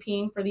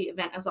RSVPing for the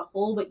event as a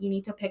whole, but you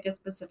need to pick a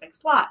specific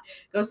slot.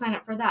 Go sign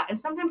up for that. And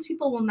sometimes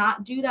people will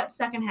not do that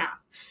second half.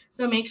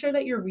 So make sure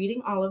that you're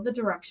reading all of the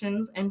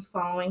directions and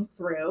following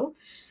through.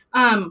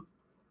 And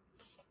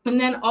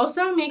then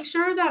also make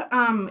sure that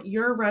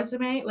your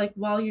resume, like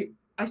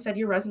I said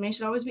your resume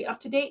should always be up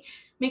to date.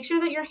 Make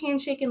sure that your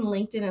Handshake and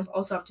LinkedIn is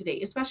also up to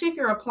date, especially if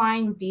you're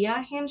applying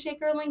via Handshake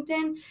or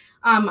LinkedIn.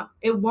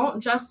 It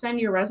won't just send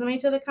your resume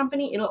to the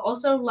company. It'll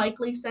also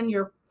likely send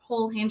your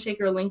whole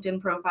Handshake or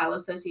LinkedIn profile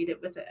associated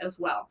with it as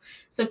well.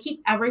 So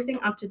keep everything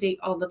up to date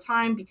all the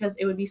time, because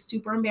it would be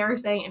super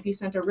embarrassing if you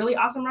sent a really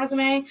awesome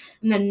resume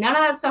and then none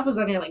of that stuff was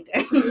on your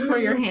LinkedIn or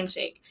your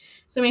Handshake.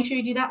 So make sure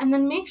you do that. And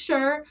then make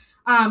sure,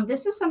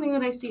 this is something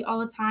that I see all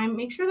the time,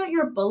 make sure that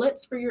your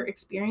bullets for your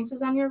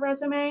experiences on your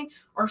resume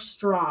are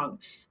strong.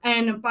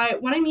 And by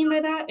what I mean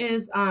by that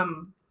is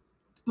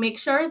make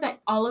sure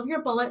that all of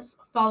your bullets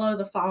follow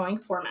the following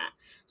format.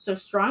 So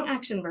strong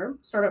action verb,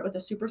 start out with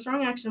a super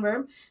strong action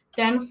verb,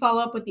 then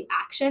follow up with the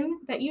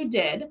action that you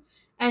did,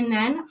 and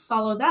then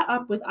follow that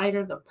up with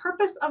either the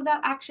purpose of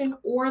that action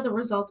or the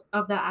result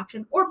of that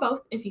action, or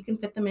both if you can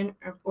fit them in,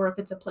 or if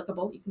it's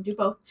applicable, you can do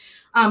both.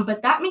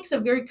 But that makes a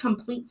very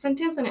complete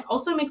sentence, and it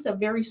also makes a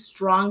very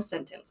strong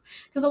sentence.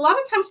 Because a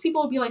lot of times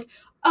people will be like,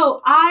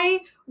 oh, I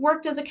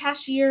worked as a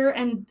cashier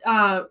and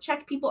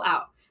checked people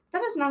out.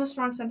 That is not a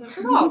strong sentence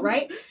at all,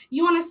 right?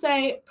 You want to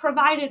say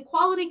provided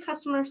quality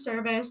customer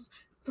service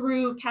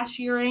through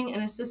cashiering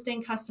and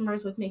assisting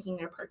customers with making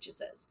their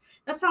purchases.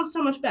 That sounds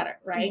so much better,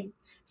 right?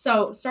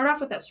 So start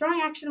off with that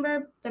strong action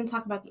verb, then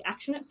talk about the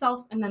action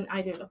itself, and then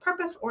either the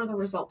purpose or the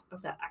result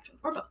of that action,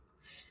 or both.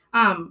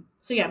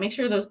 So yeah, make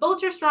sure those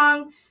bullets are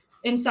strong.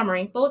 In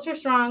summary, bullets are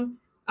strong.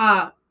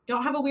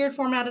 Don't have a weird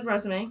formatted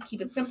resume.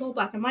 Keep it simple,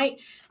 black and white,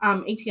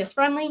 ATS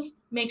friendly.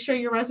 Make sure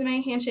your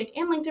resume, Handshake,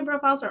 and LinkedIn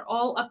profiles are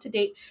all up to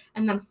date,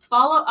 and then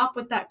follow up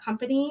with that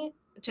company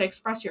to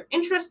express your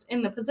interest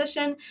in the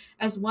position,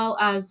 as well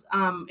as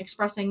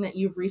expressing that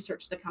you've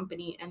researched the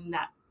company, and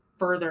that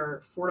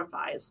further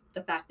fortifies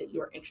the fact that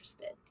you are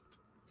interested.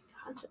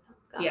 Gotcha.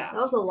 Gosh, Yeah.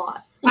 That was a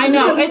lot. I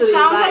know. It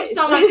sounds like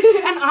so much.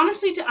 And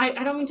honestly,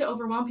 I don't mean to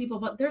overwhelm people,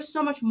 but there's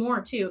so much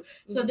more too.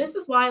 So this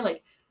is why,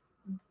 like,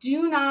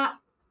 please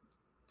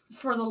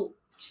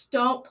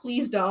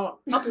don't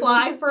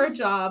apply for a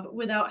job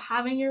without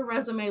having your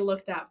resume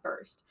looked at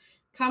first.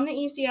 Come to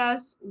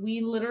ECS.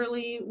 We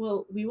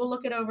will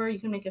look it over. You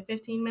can make a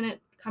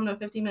 15-minute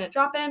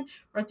drop-in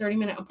or a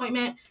 30-minute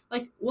appointment.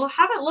 Like, we'll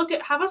have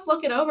us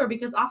look it over,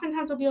 because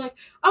oftentimes we'll be like,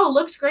 oh,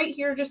 looks great.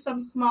 Here are just some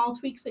small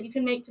tweaks that you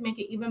can make to make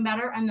it even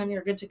better, and then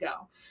you're good to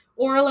go.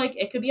 Or like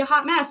it could be a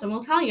hot mess and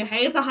we'll tell you,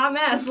 hey, it's a hot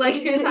mess. Like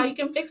here's how you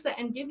can fix it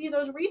and give you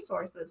those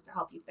resources to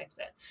help you fix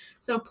it.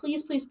 So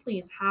please, please,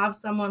 please have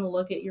someone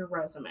look at your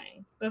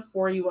resume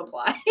before you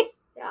apply.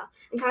 Yeah.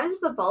 And kind of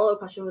just a follow-up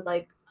question with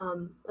like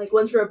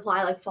once you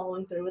apply, like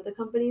following through with the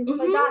company and stuff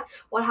like that,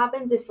 what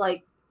happens if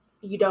like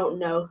you don't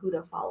know who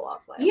to follow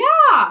up with?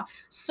 Yeah.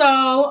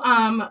 So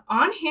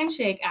on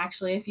Handshake,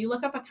 actually, if you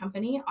look up a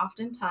company,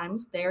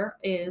 oftentimes there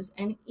is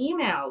an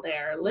email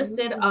there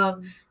listed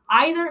of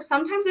either,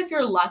 sometimes if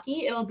you're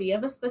lucky, it'll be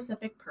of a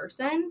specific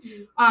person,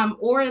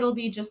 or it'll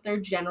be just their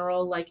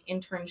general like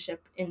internship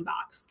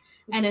inbox.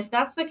 And if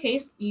that's the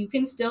case, you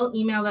can still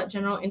email that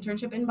general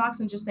internship inbox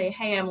and just say,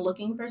 hey, I'm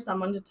looking for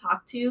someone to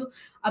talk to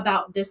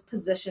about this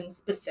position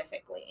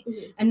specifically.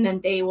 And then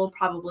they will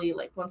probably,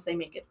 like, once they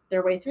make it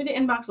their way through the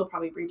inbox, will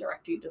probably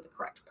redirect you to the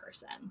correct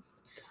person.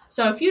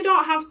 So if you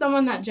don't have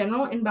someone, that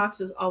general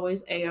inbox is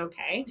always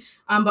A-okay.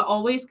 But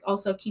always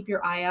also keep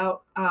your eye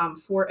out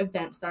for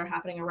events that are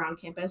happening around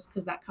campus,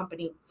 because that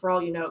company, for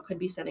all you know, could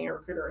be sending a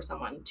recruiter or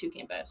someone to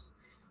campus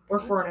or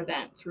for an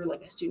event through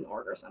like a student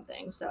org or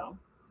something. So,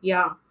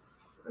 yeah.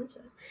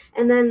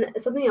 And then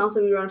something else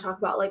that we want to talk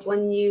about, like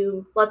when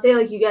you, let's say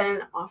like you get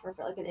an offer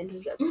for like an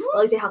internship, but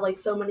like they have like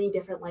so many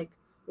different like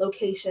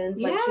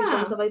locations, like choose from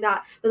and stuff like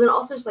that. But then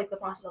also just like the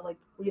process of like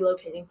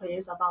relocating, putting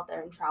yourself out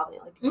there and traveling.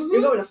 Like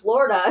you're going to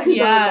Florida and stuff like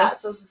that.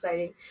 So it's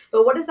exciting.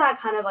 But what is that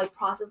kind of like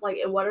process like,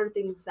 and what are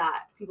things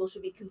that people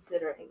should be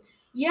considering?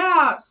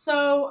 Yeah.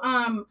 So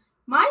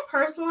my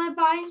personal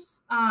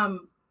advice,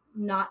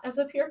 not as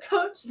a peer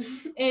coach,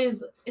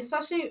 is,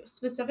 especially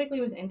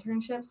specifically with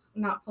internships,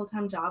 not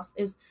full-time jobs,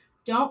 is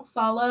don't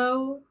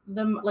follow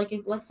them. Like, if,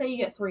 let's say you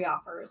get 3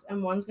 offers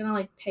and one's gonna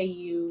like pay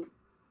you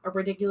a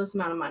ridiculous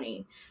amount of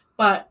money,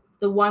 but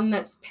the one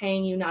that's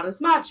paying you not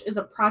as much is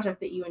a project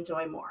that you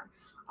enjoy more.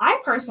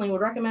 I personally would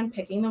recommend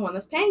picking the one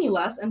that's paying you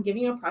less and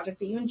giving you a project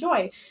that you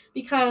enjoy,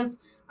 because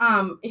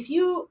if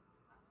you,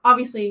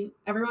 obviously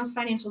everyone's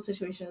financial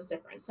situation is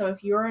different. So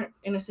if you're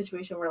in a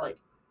situation where like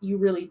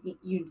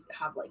you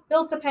have like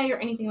bills to pay or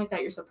anything like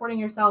that, you're supporting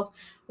yourself,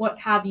 what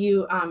have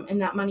you,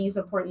 and that money is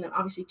important, then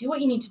obviously do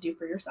what you need to do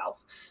for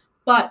yourself.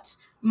 But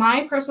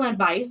my personal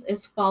advice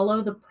is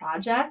follow the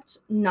project,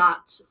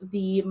 not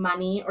the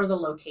money or the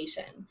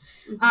location.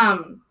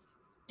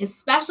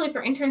 Especially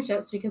for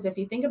internships, because if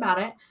you think about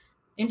it,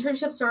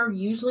 internships are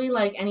usually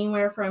like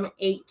anywhere from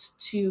 8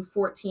 to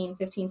 14,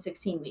 15,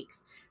 16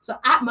 weeks. So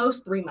at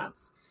most 3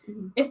 months.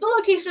 If the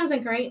location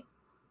isn't great,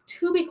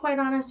 to be quite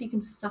honest, you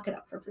can suck it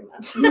up for 3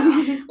 months.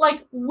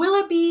 Like, will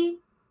it be,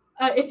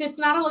 if it's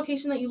not a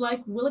location that you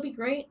like, will it be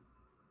great?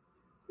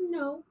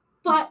 No.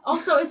 But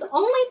also, it's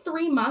only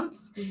 3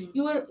 months.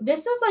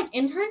 This is like,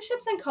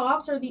 internships and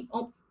co-ops are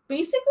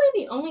basically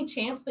the only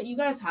chance that you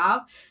guys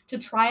have to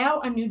try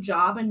out a new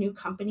job, a new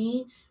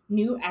company,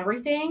 new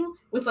everything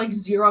with like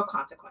 0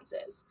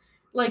 consequences.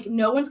 Like,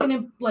 no one's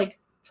gonna like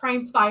try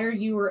and fire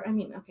you, or, I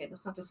mean, okay,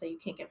 that's not to say you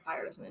can't get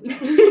fired as an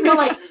intern, but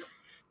like,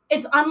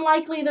 it's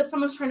unlikely that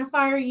someone's trying to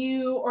fire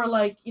you, or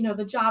like, you know,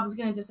 the job is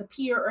going to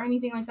disappear or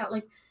anything like that.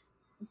 Like,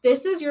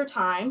 this is your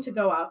time to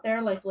go out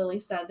there. Like Lily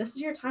said, this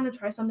is your time to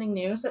try something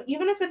new. So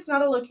even if it's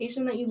not a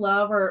location that you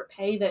love or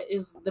pay that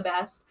is the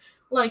best,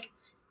 like,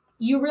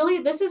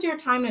 this is your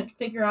time to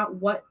figure out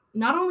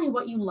not only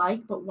what you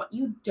like, but what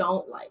you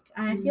don't like.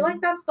 And I feel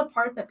like that's the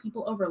part that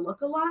people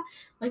overlook a lot.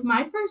 Like,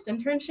 my first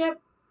internship,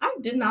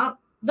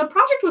 the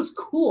project was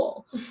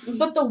cool,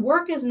 but the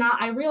work is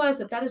not, I realized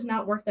that is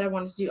not work that I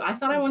wanted to do. I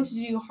thought I wanted to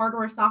do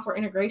hardware software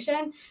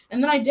integration.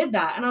 And then I did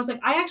that. And I was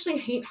like, I actually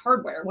hate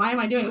hardware. Why am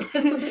I doing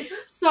this?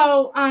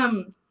 So,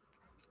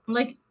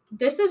 like,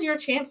 this is your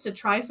chance to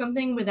try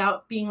something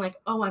without being like,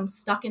 oh, I'm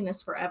stuck in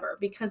this forever.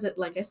 Because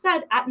like I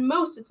said, at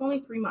most, it's only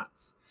 3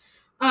 months.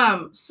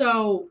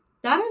 So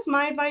that is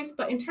my advice.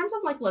 But in terms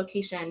of like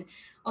location,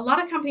 a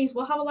lot of companies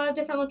will have a lot of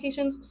different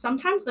locations.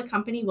 Sometimes the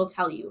company will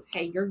tell you,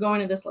 hey, you're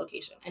going to this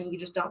location, and you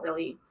just don't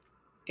really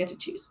get to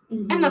choose.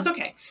 And that's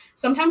okay.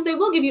 Sometimes they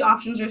will give you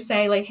options or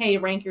say like, hey,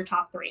 rank your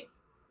top 3.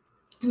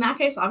 In that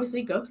case,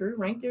 obviously go through,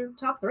 rank your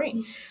top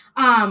 3.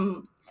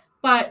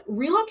 But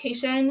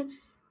relocation,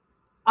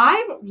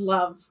 I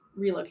love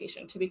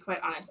relocation, to be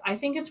quite honest. I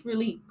think it's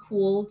really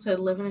cool to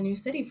live in a new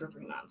city for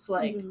 3 months.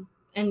 Like,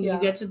 and you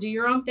get to do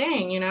your own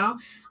thing, you know?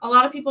 A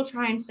lot of people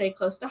try and stay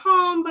close to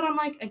home, but I'm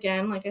like,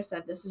 again, like I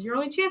said, this is your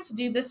only chance to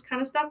do this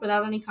kind of stuff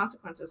without any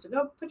consequences. So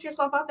go put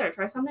yourself out there,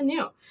 try something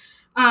new.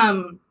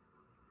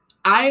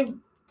 I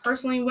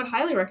personally would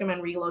highly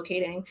recommend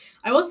relocating.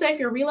 I will say,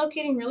 if you're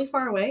relocating really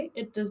far away,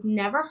 it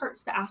never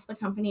hurts to ask the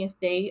company if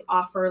they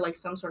offer like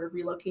some sort of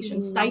relocation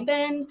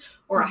stipend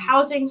or a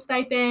housing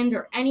stipend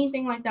or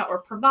anything like that, or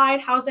provide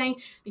housing.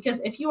 Because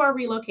if you are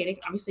relocating,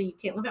 obviously you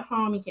can't live at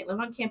home, you can't live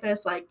on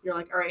campus. Like, you're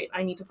like, all right,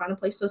 I need to find a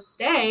place to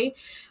stay.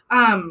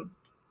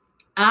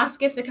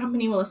 Ask if the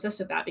company will assist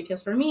with that.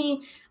 Because for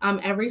me,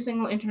 every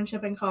single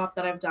internship and co-op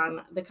that I've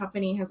done, the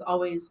company has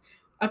always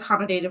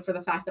accommodated for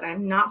the fact that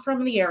I'm not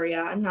from the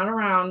area, I'm not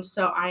around,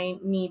 so I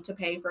need to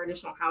pay for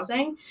additional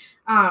housing.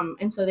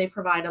 And so they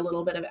provide a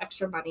little bit of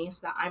extra money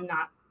so that I'm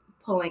not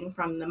pulling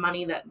from the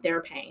money that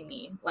they're paying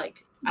me,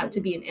 like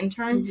to be an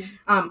intern,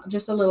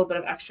 just a little bit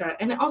of extra.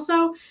 And it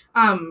also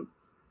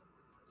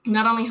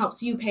not only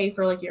helps you pay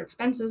for like your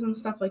expenses and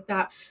stuff like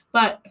that,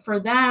 but for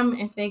them,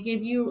 if they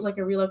give you like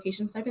a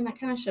relocation stipend, that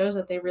kind of shows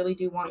that they really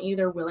do want you.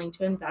 They're willing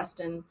to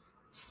invest in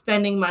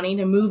spending money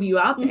to move you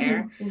out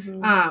there.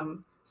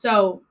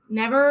 So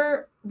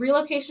never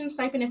relocation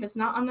stipend, if it's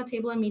not on the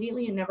table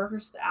immediately, it never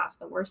hurts to ask.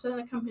 The worst that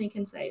a company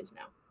can say is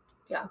no.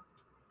 Yeah.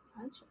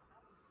 Gotcha.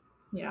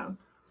 Yeah.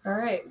 All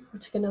right.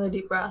 We'll take another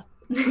deep breath.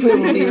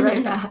 We'll be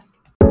right back.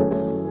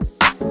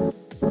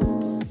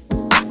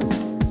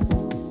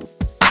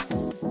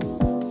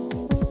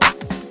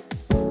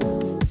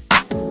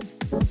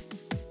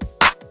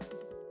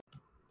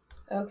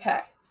 Okay,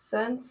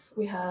 since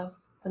we have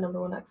the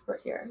number one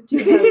expert here, do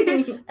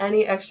you have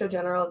any extra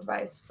general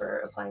advice for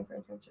applying for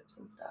internships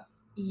and stuff?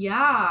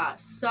 Yeah,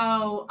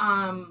 so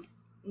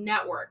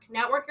network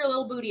your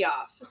little booty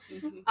off.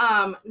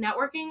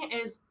 Networking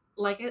is,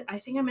 like I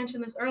think I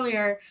mentioned this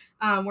earlier,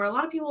 where a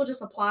lot of people will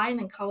just apply and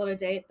then call it a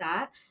day at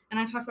that. And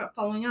I talked about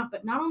following up,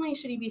 but not only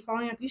should you be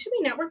following up, you should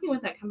be networking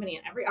with that company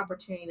in every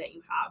opportunity that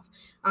you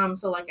have.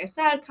 So like I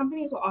said,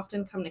 companies will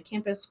often come to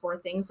campus for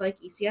things like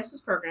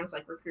ECS's programs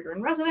like Recruiter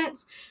in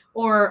Residence,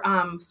 or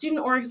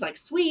student orgs like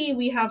SWE.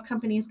 We have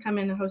companies come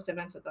in and host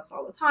events with us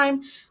all the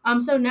time.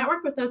 So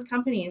network with those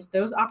companies.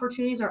 Those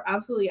opportunities are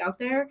absolutely out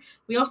there.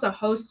 We also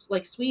host,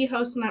 like SWE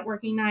hosts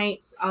networking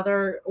nights,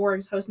 other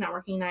orgs host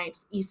networking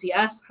nights,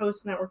 ECS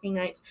hosts networking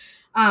nights.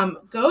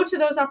 Go to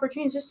those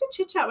opportunities just to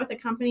chit chat with a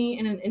company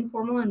in an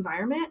informal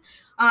environment,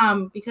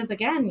 because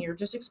again, you're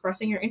just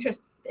expressing your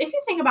interest. If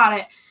you think about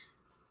it,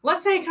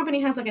 let's say a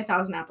company has like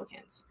 1,000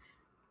 applicants.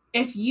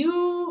 If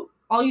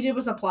all you did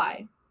was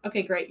apply,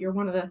 okay, great, you're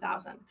one of the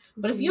 1,000.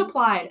 But if you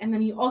applied and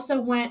then you also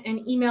went and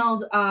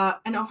emailed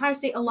an Ohio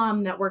State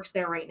alum that works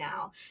there right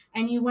now,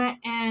 and you went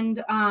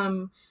and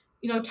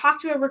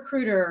talk to a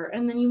recruiter,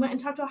 and then you went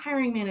and talked to a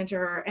hiring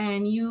manager,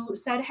 and you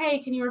said, hey,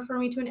 can you refer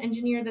me to an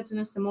engineer that's in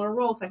a similar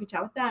role so I could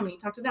chat with them, and you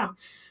talk to them.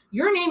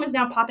 Your name is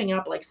now popping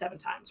up like 7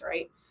 times,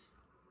 right?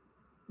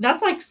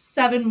 That's like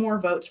 7 more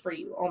votes for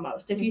you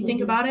almost. If you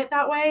think about it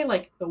that way,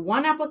 like the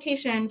one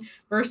application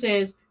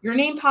versus your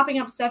name popping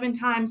up 7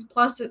 times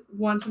plus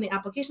once in the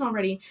application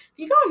already. If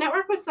you go and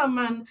network with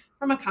someone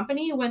from a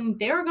company when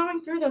they're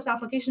going through those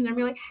applications, they'll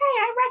be like, hey,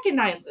 I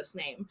recognize this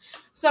name.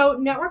 So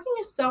networking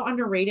is so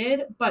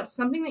underrated, but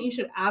something that you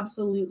should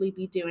absolutely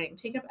be doing.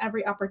 Take up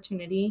every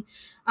opportunity.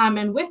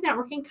 And with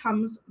networking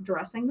comes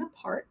dressing the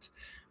part.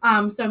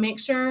 So make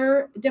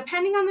sure,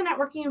 depending on the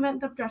networking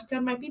event, the dress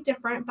code might be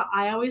different, but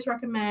I always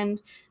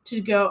recommend to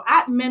go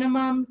at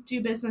minimum,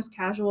 do business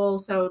casual.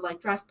 So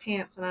like dress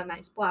pants and a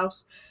nice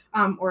blouse,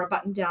 or a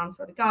button down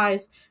for the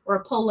guys, or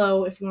a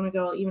polo if you want to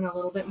go even a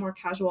little bit more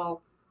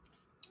casual.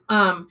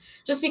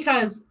 Just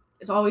because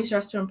it's always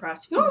dressed to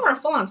impress. If you want to wear a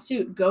full-on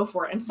suit, go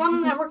for it. And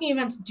some networking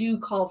events do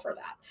call for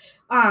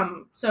that.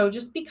 So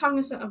just be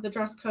cognizant of the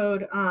dress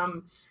code.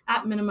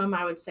 At minimum,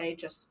 I would say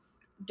just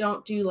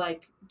don't do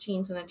like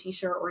jeans and a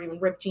t-shirt, or even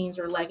ripped jeans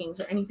or leggings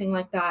or anything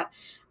like that.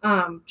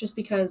 Just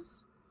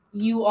because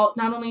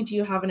not only do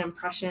you have an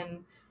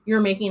impression, you're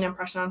making an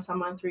impression on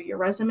someone through your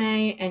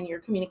resume and your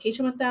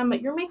communication with them,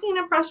 but you're making an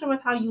impression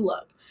with how you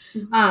look.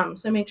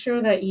 So make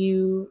sure that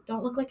you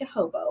don't look like a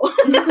hobo.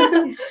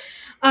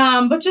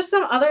 But just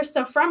some other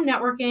stuff from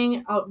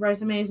networking.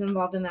 Resumes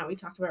involved in that. We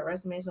talked about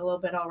resumes a little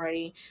bit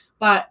already.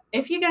 But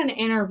if you get an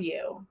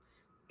interview,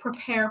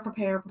 prepare.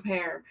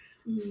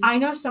 I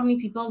know so many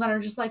people that are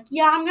just like,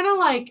 yeah, I'm going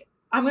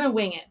to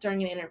wing it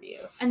during an interview.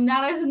 And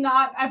that is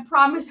not, I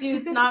promise you,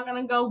 it's not going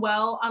to go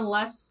well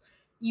unless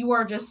you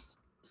are just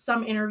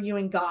some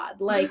interviewing god.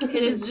 Like,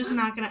 it is just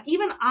not going to,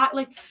 even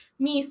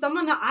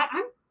someone that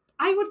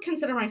I would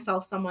consider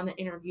myself someone that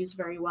interviews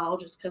very well,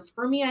 just because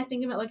for me, I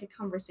think of it like a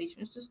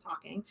conversation. It's just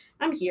talking.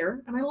 I'm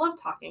here and I love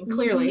talking,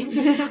 clearly.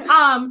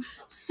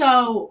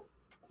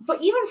 But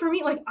even for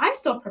me, like, I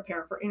still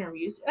prepare for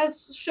interviews,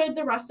 as should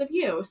the rest of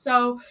you.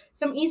 So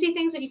some easy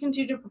things that you can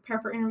do to prepare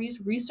for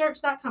interviews: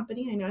 research that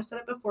company. I know I said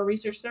it before.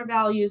 Research their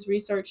values,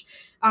 research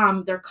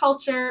their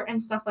culture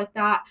and stuff like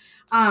that.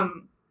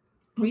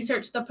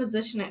 Research the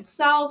position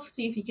itself.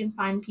 See if you can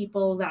find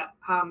people that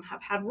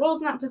have had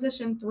roles in that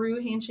position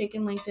through Handshake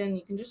and LinkedIn.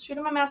 You can just shoot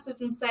them a message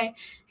and say,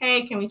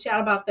 hey, can we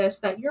chat about this?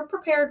 That you're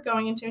prepared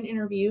going into an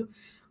interview.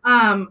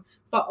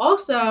 But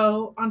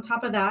also, on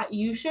top of that,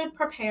 you should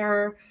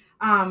prepare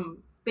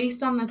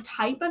based on the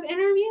type of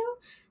interview.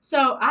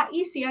 So at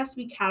ECS,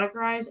 we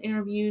categorize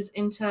interviews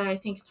into, I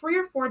think, 3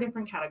 or 4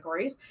 different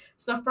categories.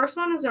 So the first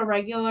one is a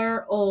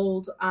regular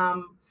old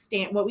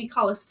what we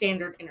call a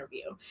standard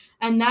interview.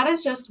 And that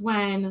is just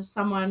when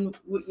someone,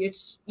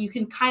 you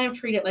can kind of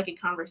treat it like a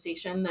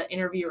conversation. The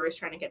interviewer is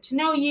trying to get to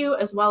know you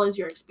as well as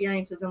your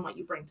experiences and what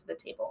you bring to the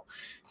table.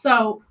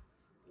 So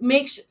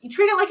treat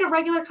it like a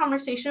regular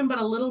conversation, but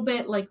a little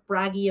bit like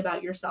braggy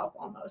about yourself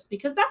almost,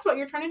 because that's what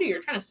you're trying to do.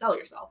 You're trying to sell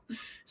yourself.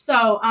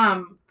 So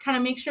kind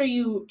of make sure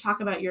you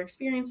talk about your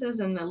experiences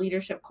and the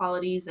leadership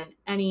qualities and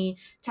any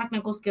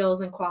technical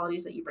skills and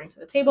qualities that you bring to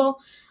the table.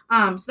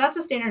 So that's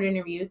a standard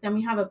interview. Then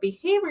we have a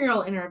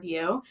behavioral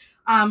interview,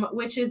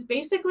 which is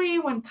basically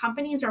when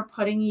companies are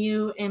putting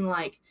you in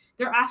like,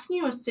 they're asking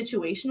you a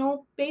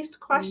situational based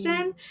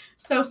question.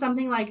 So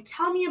something like,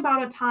 tell me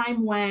about a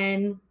time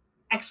when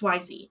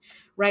XYZ,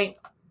 right?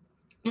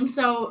 And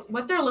so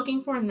what they're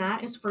looking for in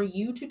that is for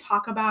you to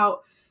talk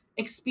about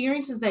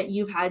experiences that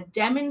you've had,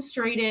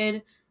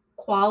 demonstrated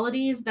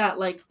qualities that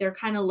like they're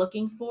kind of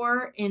looking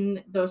for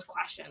in those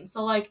questions.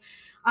 So like,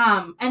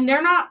 and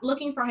they're not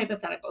looking for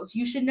hypotheticals.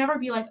 You should never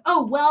be like,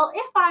 oh, well,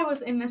 if I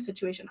was in this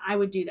situation, I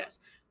would do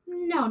this.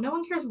 No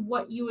one cares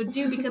what you would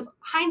do, because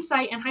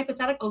hindsight and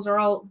hypotheticals are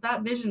all,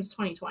 that vision's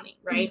 2020,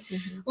 right?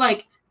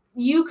 Like,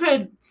 you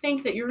could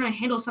think that you're going to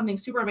handle something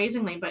super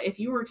amazingly, but if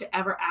you were to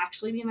ever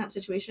actually be in that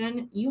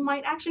situation, you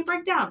might actually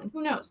break down, and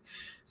who knows?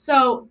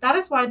 So that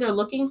is why they're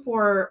looking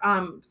for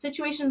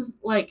situations,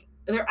 like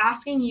they're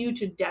asking you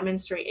to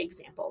demonstrate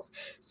examples.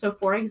 So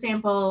for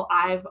example,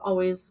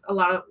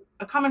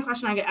 a common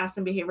question I get asked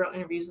in behavioral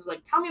interviews is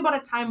like, tell me about a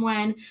time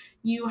when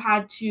you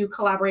had to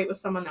collaborate with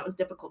someone that was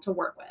difficult to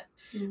work with.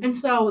 And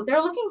so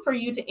they're looking for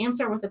you to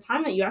answer with a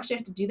time that you actually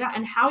had to do that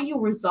and how you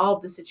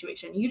resolve the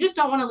situation. You just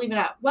don't want to leave it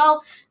at,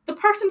 well, the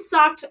person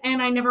sucked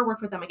and I never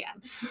worked with them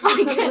again.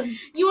 Like,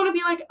 you want to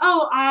be like,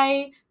 oh,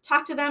 I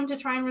talked to them to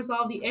try and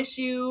resolve the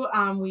issue.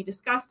 We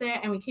discussed it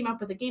and we came up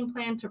with a game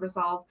plan to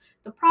resolve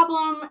the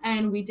problem.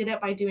 And we did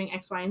it by doing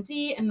X, Y, and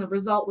Z. And the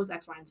result was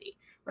X, Y, and Z,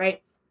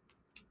 right?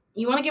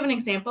 You want to give an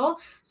example.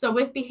 So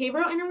with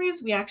behavioral interviews,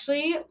 we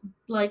actually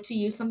like to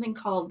use something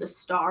called the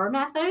STAR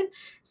method.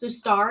 So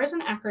STAR is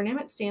an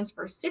acronym. It stands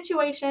for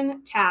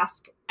situation,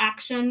 task,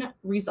 action,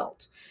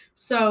 result.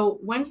 So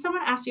when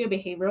someone asks you a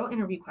behavioral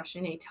interview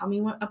question, tell me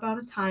about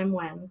a time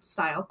when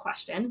style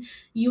question,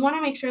 you want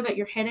to make sure that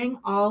you're hitting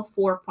all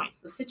 4 points: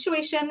 the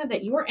situation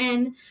that you were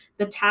in,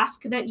 the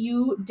task that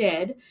you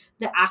did,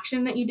 the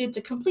action that you did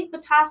to complete the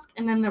task,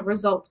 and then the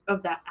result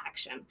of that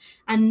action.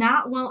 And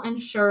that will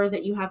ensure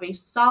that you have a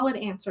solid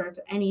answer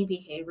to any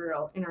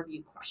behavioral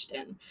interview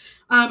question.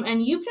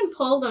 And you can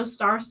pull those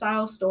STAR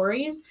style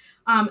stories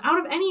out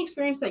of any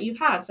experience that you've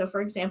had. So for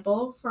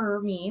example,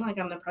 for me, like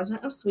I'm the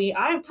president of SWE,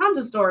 I have tons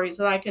of stories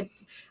that I could,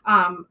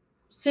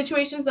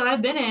 situations that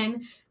I've been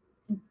in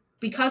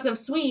because of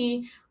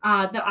SWE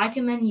that I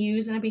can then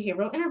use in a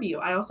behavioral interview.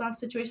 I also have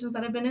situations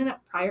that I've been in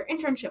at prior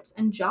internships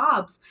and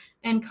jobs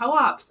and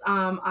co-ops.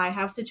 I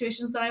have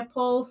situations that I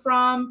pull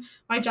from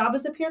my job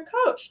as a peer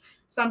coach.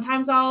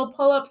 Sometimes I'll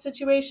pull up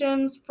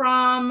situations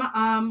from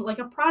like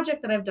a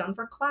project that I've done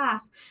for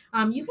class.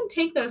 You can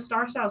take those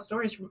STAR style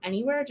stories from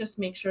anywhere. Just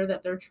make sure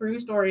that they're true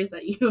stories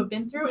that you have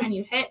been through, and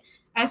you hit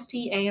S,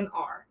 T, A, and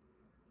R.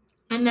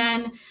 And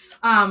then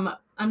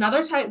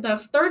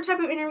the third type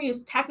of interview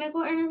is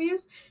technical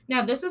interviews.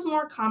 Now, this is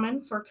more common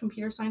for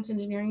computer science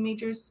engineering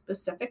majors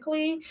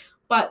specifically,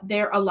 but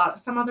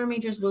some other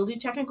majors will do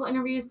technical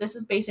interviews. This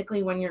is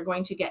basically when you're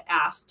going to get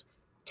asked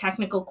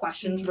technical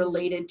questions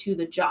related to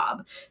the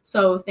job.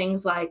 So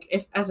things like,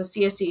 if as a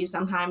CSE,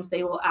 sometimes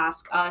they will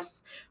ask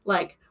us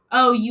like,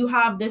 oh, you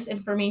have this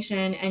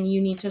information and you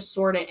need to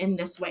sort it in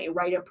this way,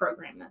 write a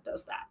program that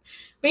does that.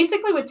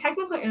 Basically, with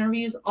technical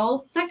interviews,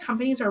 all that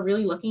companies are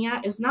really looking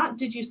at is not,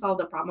 did you solve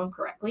the problem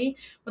correctly?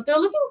 What they're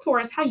looking for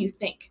is how you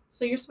think.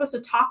 So you're supposed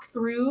to talk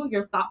through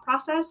your thought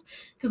process,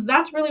 because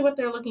that's really what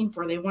they're looking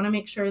for. They want to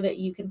make sure that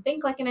you can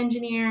think like an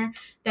engineer,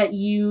 that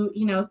you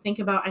think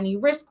about any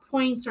risk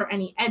points or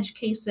any edge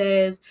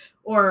cases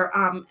or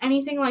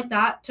anything like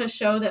that, to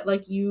show that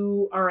like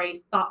you are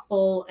a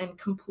thoughtful and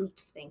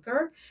complete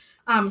thinker.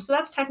 So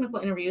that's technical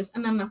interviews.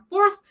 And then the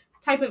fourth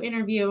type of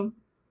interview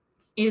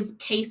is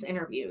case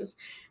interviews.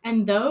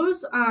 And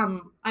those,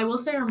 I will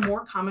say, are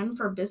more common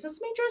for business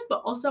majors,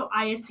 but also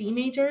ISE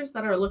majors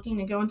that are looking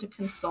to go into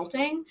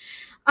consulting.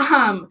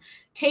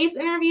 Case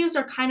interviews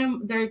are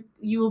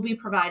you will be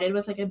provided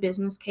with like a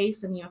business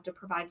case, and you have to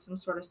provide some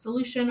sort of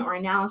solution or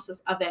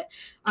analysis of it.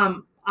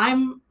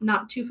 I'm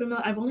not too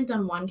familiar. I've only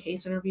done one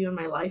case interview in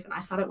my life, and I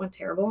thought it went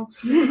terrible.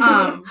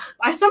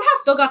 I somehow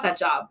still got that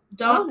job.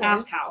 Don't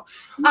ask how.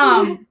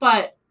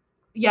 But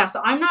yeah,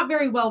 so I'm not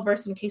very well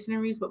versed in case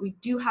interviews, but we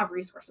do have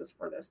resources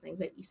for those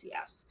things at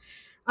ECS.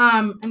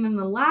 And then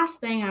the last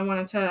thing I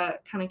wanted to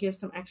kind of give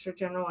some extra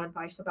general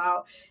advice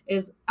about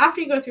is,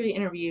 after you go through the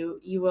interview,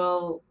 you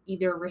will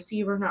either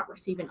receive or not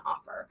receive an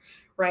offer,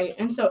 right?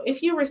 And so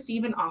if you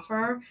receive an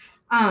offer,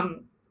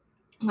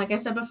 like I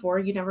said before,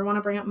 you never want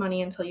to bring up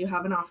money until you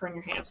have an offer in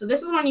your hand. So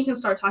this is when you can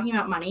start talking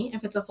about money.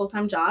 If it's a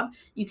full-time job,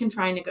 you can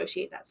try and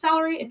negotiate that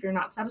salary if you're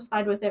not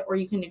satisfied with it, or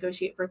you can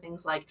negotiate for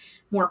things like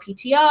more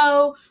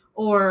PTO,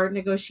 or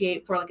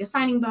negotiate for like a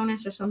signing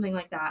bonus or something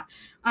like that.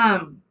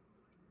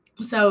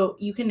 So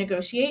you can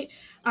negotiate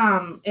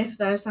if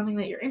that is something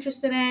that you're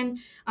interested in.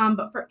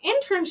 But for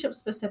internships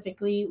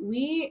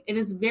specifically, it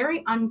is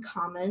very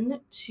uncommon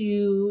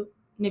to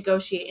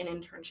negotiate an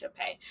internship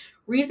pay.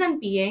 Reason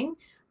being,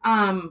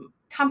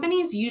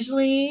 companies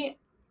usually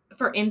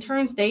for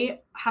interns,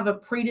 they have a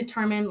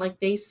predetermined, like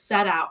they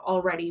set out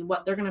already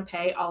what they're going to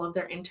pay all of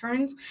their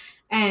interns,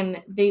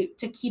 and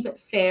to keep it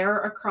fair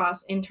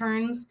across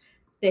interns,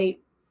 it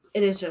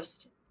is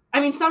just, I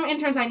mean, some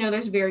interns, I know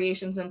there's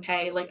variations in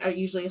pay, like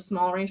usually a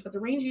small range, but the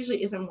range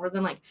usually isn't more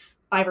than like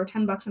 $5 or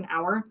 $10 an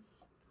hour.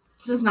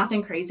 This is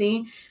nothing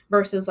crazy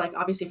versus like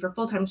obviously for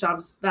full-time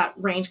jobs, that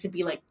range could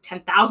be like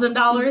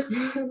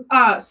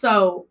 $10,000.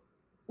 So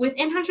with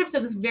internships,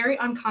 it is very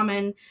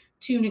uncommon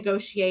to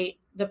negotiate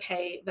the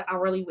pay, the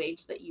hourly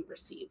wage that you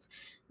receive.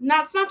 And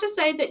that's not to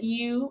say that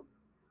you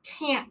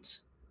can't,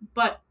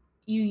 but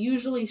you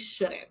usually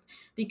shouldn't,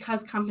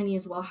 because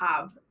companies will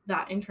have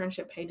that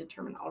internship pay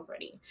determined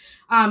already.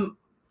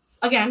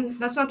 Again,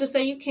 that's not to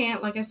say you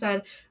can't. Like I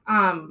said,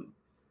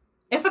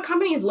 if a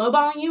company is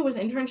lowballing you with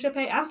internship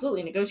pay,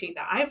 absolutely negotiate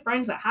that. I have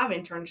friends that have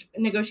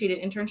negotiated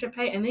internship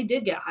pay, and they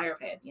did get higher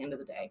pay at the end of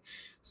the day.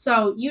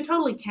 So you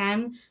totally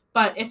can.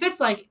 But if it's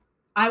like,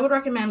 I would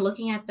recommend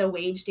looking at the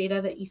wage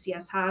data that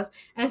ECS has,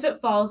 and if it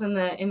falls in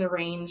the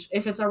range,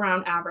 if it's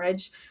around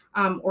average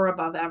or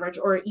above average,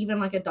 or even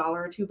like $1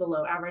 or $2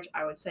 below average,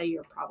 I would say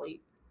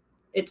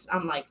it's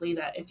unlikely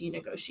that if you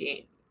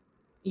negotiate,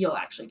 you'll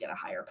actually get a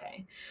higher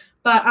pay.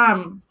 But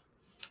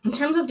in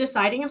terms of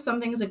deciding if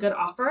something is a good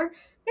offer,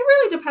 it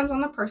really depends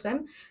on the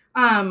person.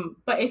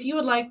 But if you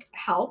would like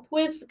help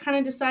with kind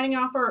of deciding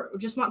an offer, or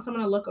just want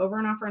someone to look over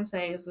an offer and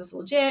say, is this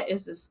legit?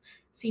 Is this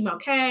seem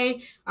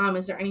okay?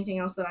 Is there anything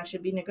else that I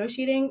should be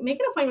negotiating? Make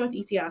an appointment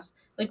with ECS.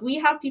 Like, we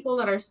have people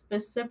that are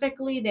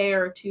specifically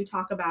there to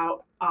talk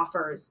about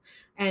offers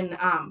and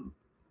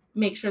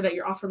make sure that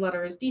your offer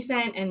letter is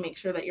decent and make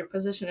sure that your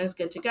position is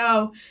good to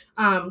go.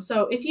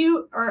 So if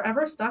you are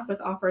ever stuck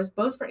with offers,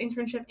 both for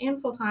internship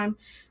and full-time,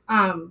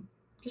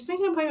 just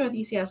make an appointment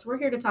with ECS. We're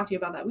here to talk to you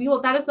about that.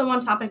 That is the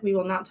one topic we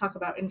will not talk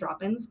about in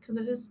drop-ins, because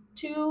it is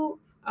too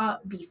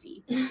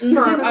beefy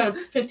for a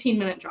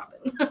 15-minute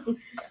drop-in. Gotcha.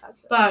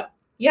 But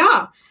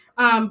yeah.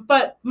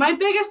 But my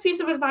biggest piece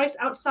of advice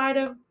outside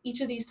of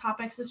each of these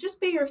topics is just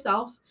be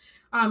yourself.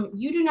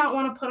 You do not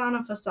want to put on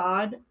a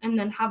facade and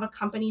then have a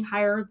company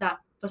hire that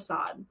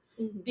facade,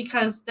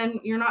 because then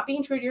you're not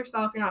being true to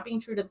yourself. You're not being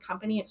true to the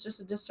company. It's just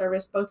a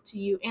disservice both to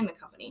you and the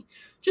company.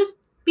 Just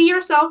be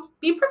yourself,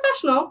 be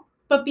professional,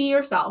 but be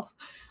yourself.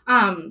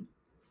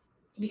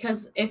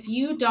 Because if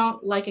you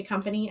don't like a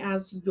company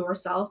as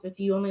yourself, if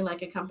you only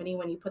like a company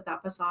when you put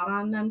that facade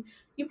on, then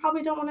you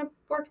probably don't want to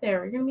work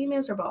there. You're going to be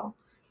miserable.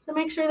 So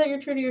make sure that you're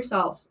true to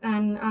yourself.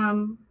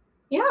 And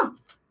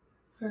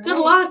good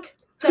luck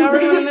to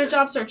everyone in their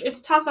job search.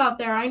 It's tough out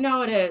there. I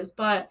know it is,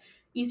 but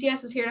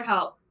ECS is here to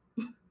help.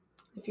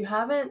 If you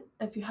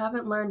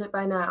haven't learned it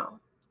by now,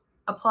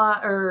 apply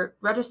or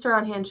register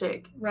on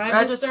Handshake.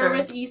 Register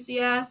with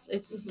ECS.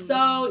 It's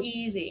so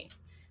easy.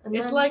 And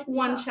it's like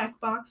one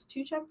checkbox,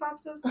 2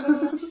 checkboxes.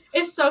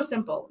 It's so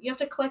simple. You have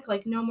to click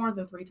like no more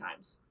than 3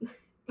 times.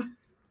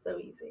 So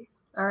easy.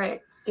 All right.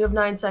 You have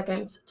 9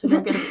 seconds to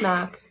go get a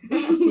snack.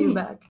 I'll see you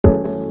back.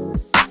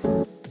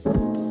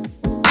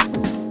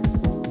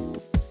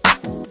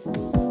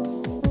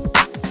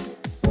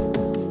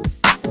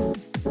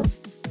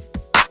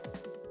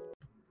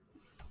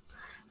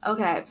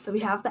 Okay, so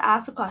we have to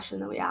ask the question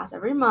that we ask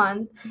every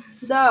month.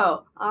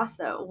 So,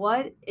 Asta,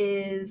 what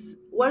is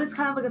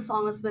kind of like a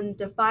song that's been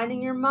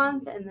defining your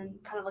month, and then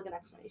kind of like an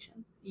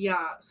explanation?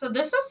 Yeah, so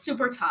this was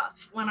super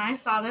tough. When I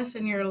saw this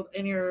in your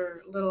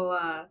little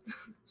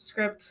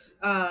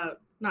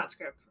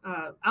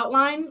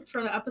outline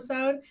for the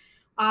episode,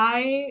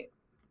 I,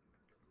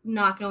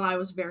 not gonna lie,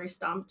 was very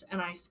stumped,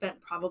 and I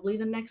spent probably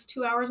the next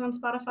 2 hours on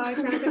Spotify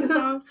trying to pick a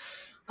song.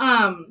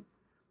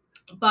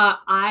 But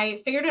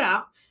I figured it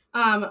out.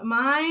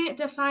 My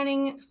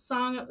defining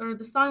song, or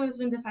the song that's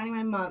been defining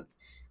my month,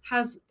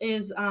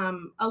 is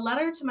A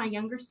Letter to My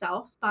Younger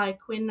Self by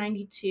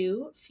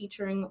Quinn92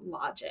 featuring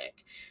Logic.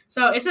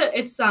 So it's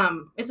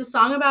a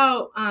song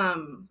about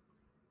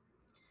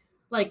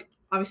like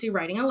obviously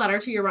writing a letter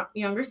to your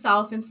younger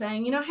self and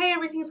saying, you know, hey,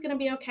 everything's gonna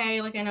be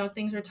okay. Like, I know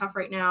things are tough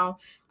right now,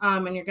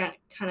 and you're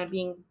kind of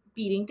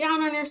beating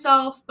down on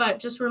yourself, but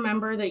just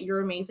remember that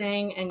you're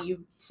amazing and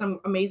some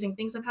amazing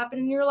things have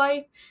happened in your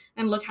life,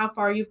 and look how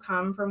far you've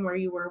come from where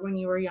you were when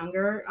you were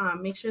younger.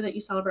 Make sure that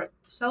you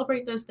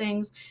celebrate those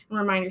things and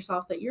remind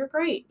yourself that you're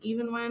great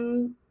even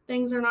when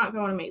things are not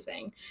going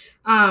amazing.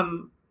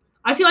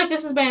 I feel like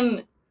this has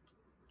been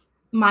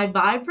my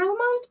vibe for the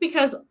month,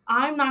 because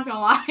I'm not gonna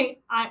lie,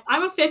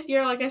 I'm a 5th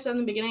year, like I said in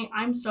the beginning.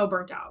 I'm so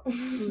burnt out.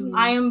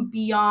 I am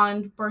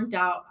beyond burnt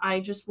out. I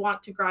just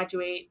want to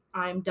graduate.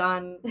 I'm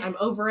done. I'm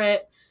over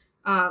it.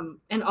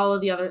 And all of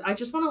the other, I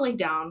just want to lay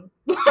down.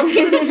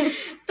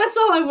 That's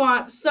all I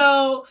want.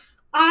 So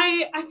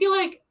I feel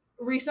like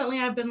recently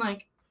I've been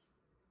like,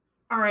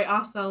 all right,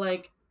 Asta,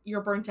 like,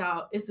 you're burnt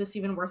out. Is this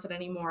even worth it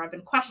anymore? I've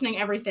been questioning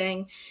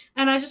everything,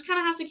 and I just kind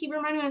of have to keep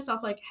reminding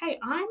myself, like, hey,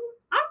 I'm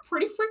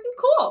pretty freaking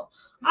cool.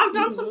 I've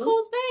done some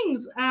cool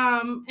things,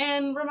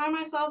 and remind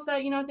myself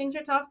that, you know, things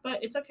are tough,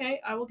 but it's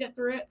okay. I will get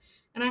through it,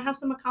 and I have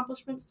some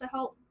accomplishments to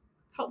help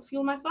help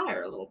fuel my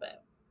fire a little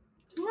bit.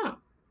 Yeah.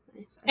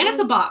 Nice. And it's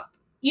a bop.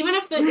 Even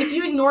if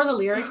you ignore the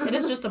lyrics, it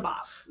is just a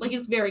bop. Like,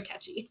 it's very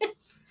catchy.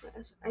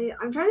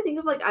 I'm trying to think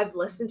of like I've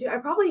listened to. I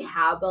probably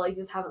have, but like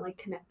just haven't like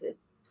connected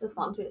the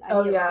song to it.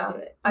 Oh yeah, to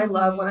it. I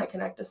love when I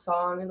connect a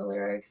song and the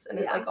lyrics and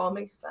it Yeah. like all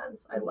makes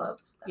sense. I love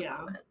that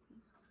moment.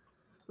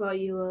 What about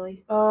you,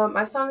 Lily?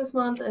 My song this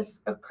month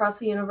is "Across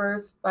the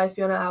Universe" by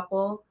Fiona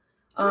Apple.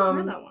 I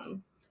heard that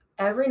one.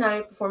 Every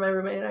night before my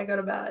roommate and I go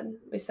to bed,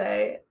 we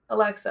say,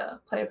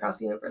 "Alexa, play Across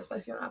the Universe" by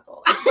Fiona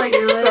Apple. It's like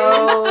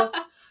so.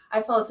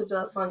 I fall asleep to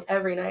that song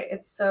every night.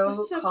 It's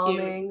so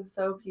calming, cute.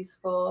 So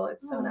peaceful.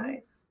 It's so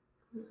nice.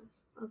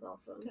 That's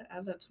awesome. To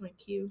add that to my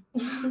queue.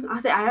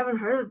 I haven't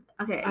heard.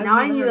 Okay, now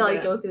I need to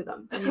like go through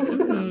them.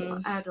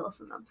 I have to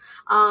listen to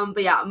them.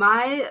 But yeah,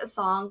 my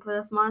song for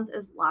this month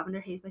is "Lavender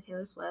Haze" by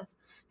Taylor Swift.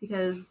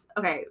 Because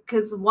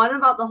one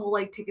about the whole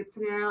like ticket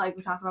scenario, like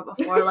we talked about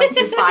before, like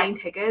just buying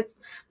tickets.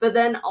 But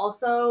then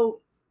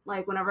also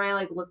like whenever I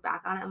like look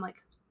back on it, I'm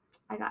like,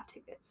 I got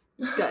tickets.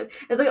 It's good.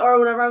 It's like, or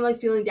whenever I'm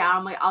like feeling down,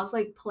 I'm like, I'll just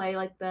like play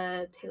like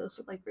the Taylor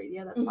Swift like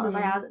radio that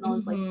Spotify has, and I'll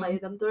just like play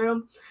them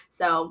through.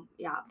 So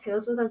yeah, Taylor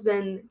Swift has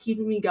been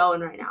keeping me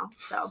going right now.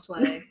 So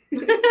slay.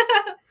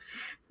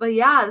 But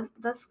yeah,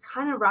 this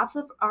kind of wraps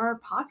up our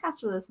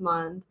podcast for this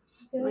month.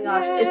 Oh my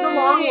gosh, it's a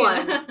long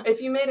one.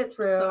 If you made it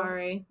through,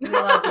 sorry. We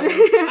love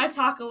you. I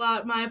talk a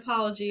lot. My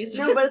apologies.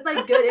 No, but it's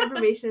like good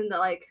information that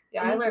like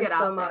I learned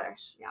so much. There.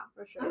 Yeah,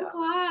 for sure. I'm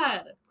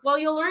glad. Well,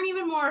 you'll learn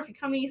even more if you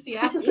come to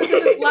ECS.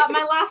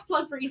 My last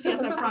plug for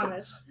ECS, I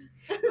promise.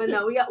 But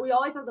no, we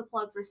always have the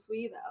plug for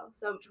SWE though.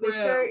 So make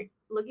sure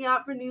looking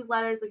out for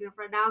newsletters, looking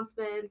for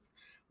announcements.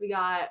 We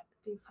got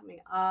things coming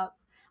up.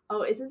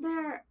 Oh, isn't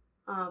there?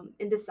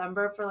 In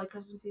December for like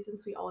Christmas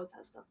seasons, we always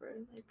have stuff for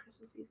like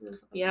Christmas season and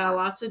stuff like that.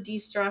 Lots of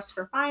de-stress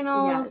for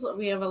finals. Yes.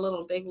 We have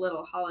a big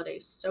little holiday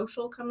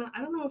social coming. I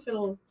don't know if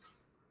it'll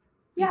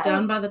be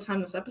done by the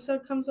time this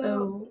episode comes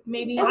out.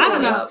 Maybe I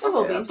don't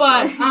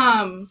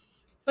know.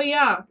 But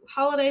yeah,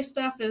 holiday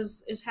stuff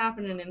is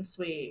happening in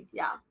SWE.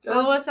 Yeah.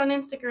 Follow us on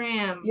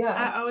Instagram. Yeah.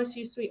 At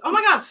OSU SWE. Oh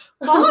my God.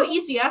 Follow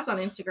ECS on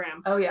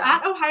Instagram. Oh yeah.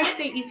 At Ohio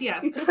State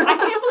ECS. I can't believe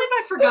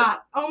I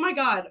forgot. Oh my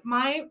God.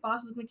 My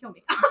boss is gonna kill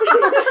me.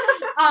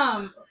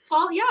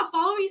 Follow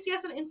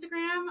ECS on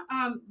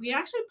Instagram. We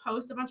actually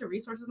post a bunch of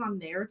resources on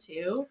there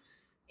too.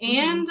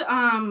 And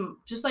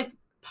just like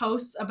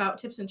posts about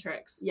tips and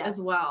tricks as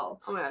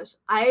well. Oh my gosh.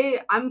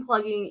 I'm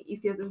plugging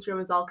ECS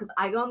Instagram as well because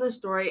I go on their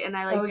story and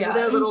I like do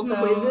their little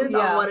quizzes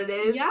on what it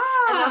is. Yeah.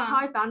 And that's how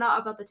I found out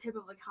about the tip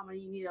of like how many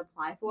you need to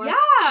apply for. Yeah.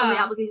 On the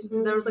application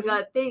because there was like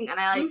a thing and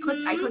I like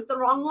clicked the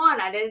wrong one.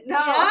 I didn't know.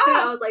 Yeah. And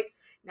I was like,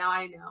 now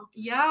I know.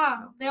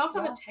 Yeah. They also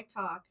have a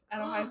TikTok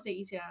at Ohio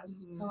State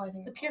ECS. Oh, I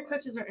think the peer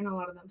coaches are in a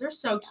lot of them. They're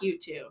so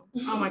cute too.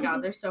 Oh my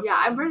God, they're so fun. Yeah,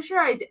 I'm pretty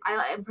sure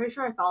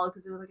I followed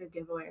because there was like a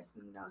giveaway or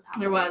something that was happening.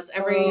 There was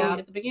at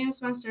the beginning of the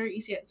semester,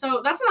 ECS.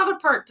 So that's another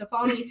perk to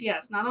following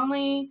ECS. Not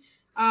only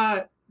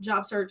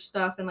job search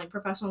stuff and like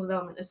professional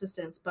development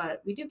assistance,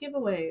 but we do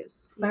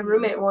giveaways. My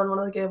roommate won one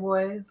of the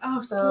giveaways.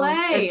 Oh,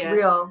 slay! It's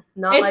real.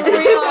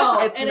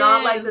 It's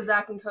not like the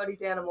Zach and Cody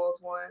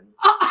Danimals one.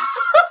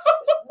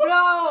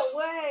 No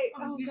way!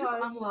 Oh you just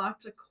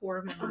unlocked a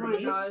core memory. Oh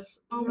my gosh!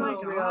 Oh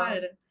my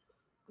God!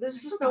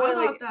 There's just no way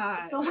like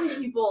that. So many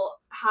people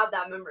have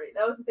that memory.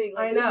 That was the thing.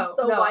 Like, I know.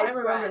 So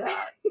widespread. I remember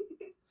that.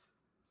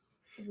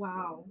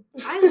 Wow!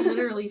 I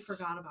literally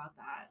forgot about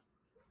that.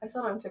 I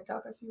saw it on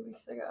TikTok a few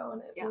weeks ago,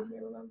 and it made me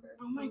remember.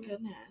 Oh my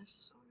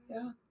goodness!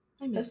 Yeah,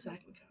 I miss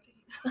Zach and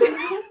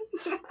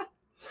Cody.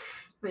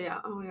 But yeah,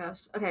 oh my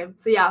gosh. Okay,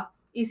 so yeah.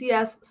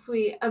 ECS,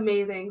 SWE,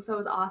 amazing. So it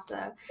was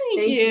awesome.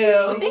 Thank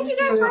you. Thank you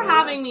guys for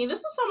having me. This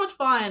is so much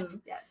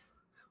fun. Yes.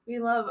 We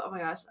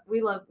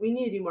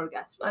need to do more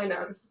guests. I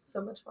know. This is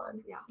so much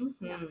fun. Yeah.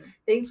 Mm-hmm. Yeah.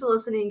 Thanks for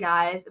listening,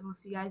 guys. And we'll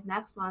see you guys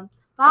next month.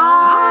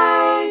 Bye.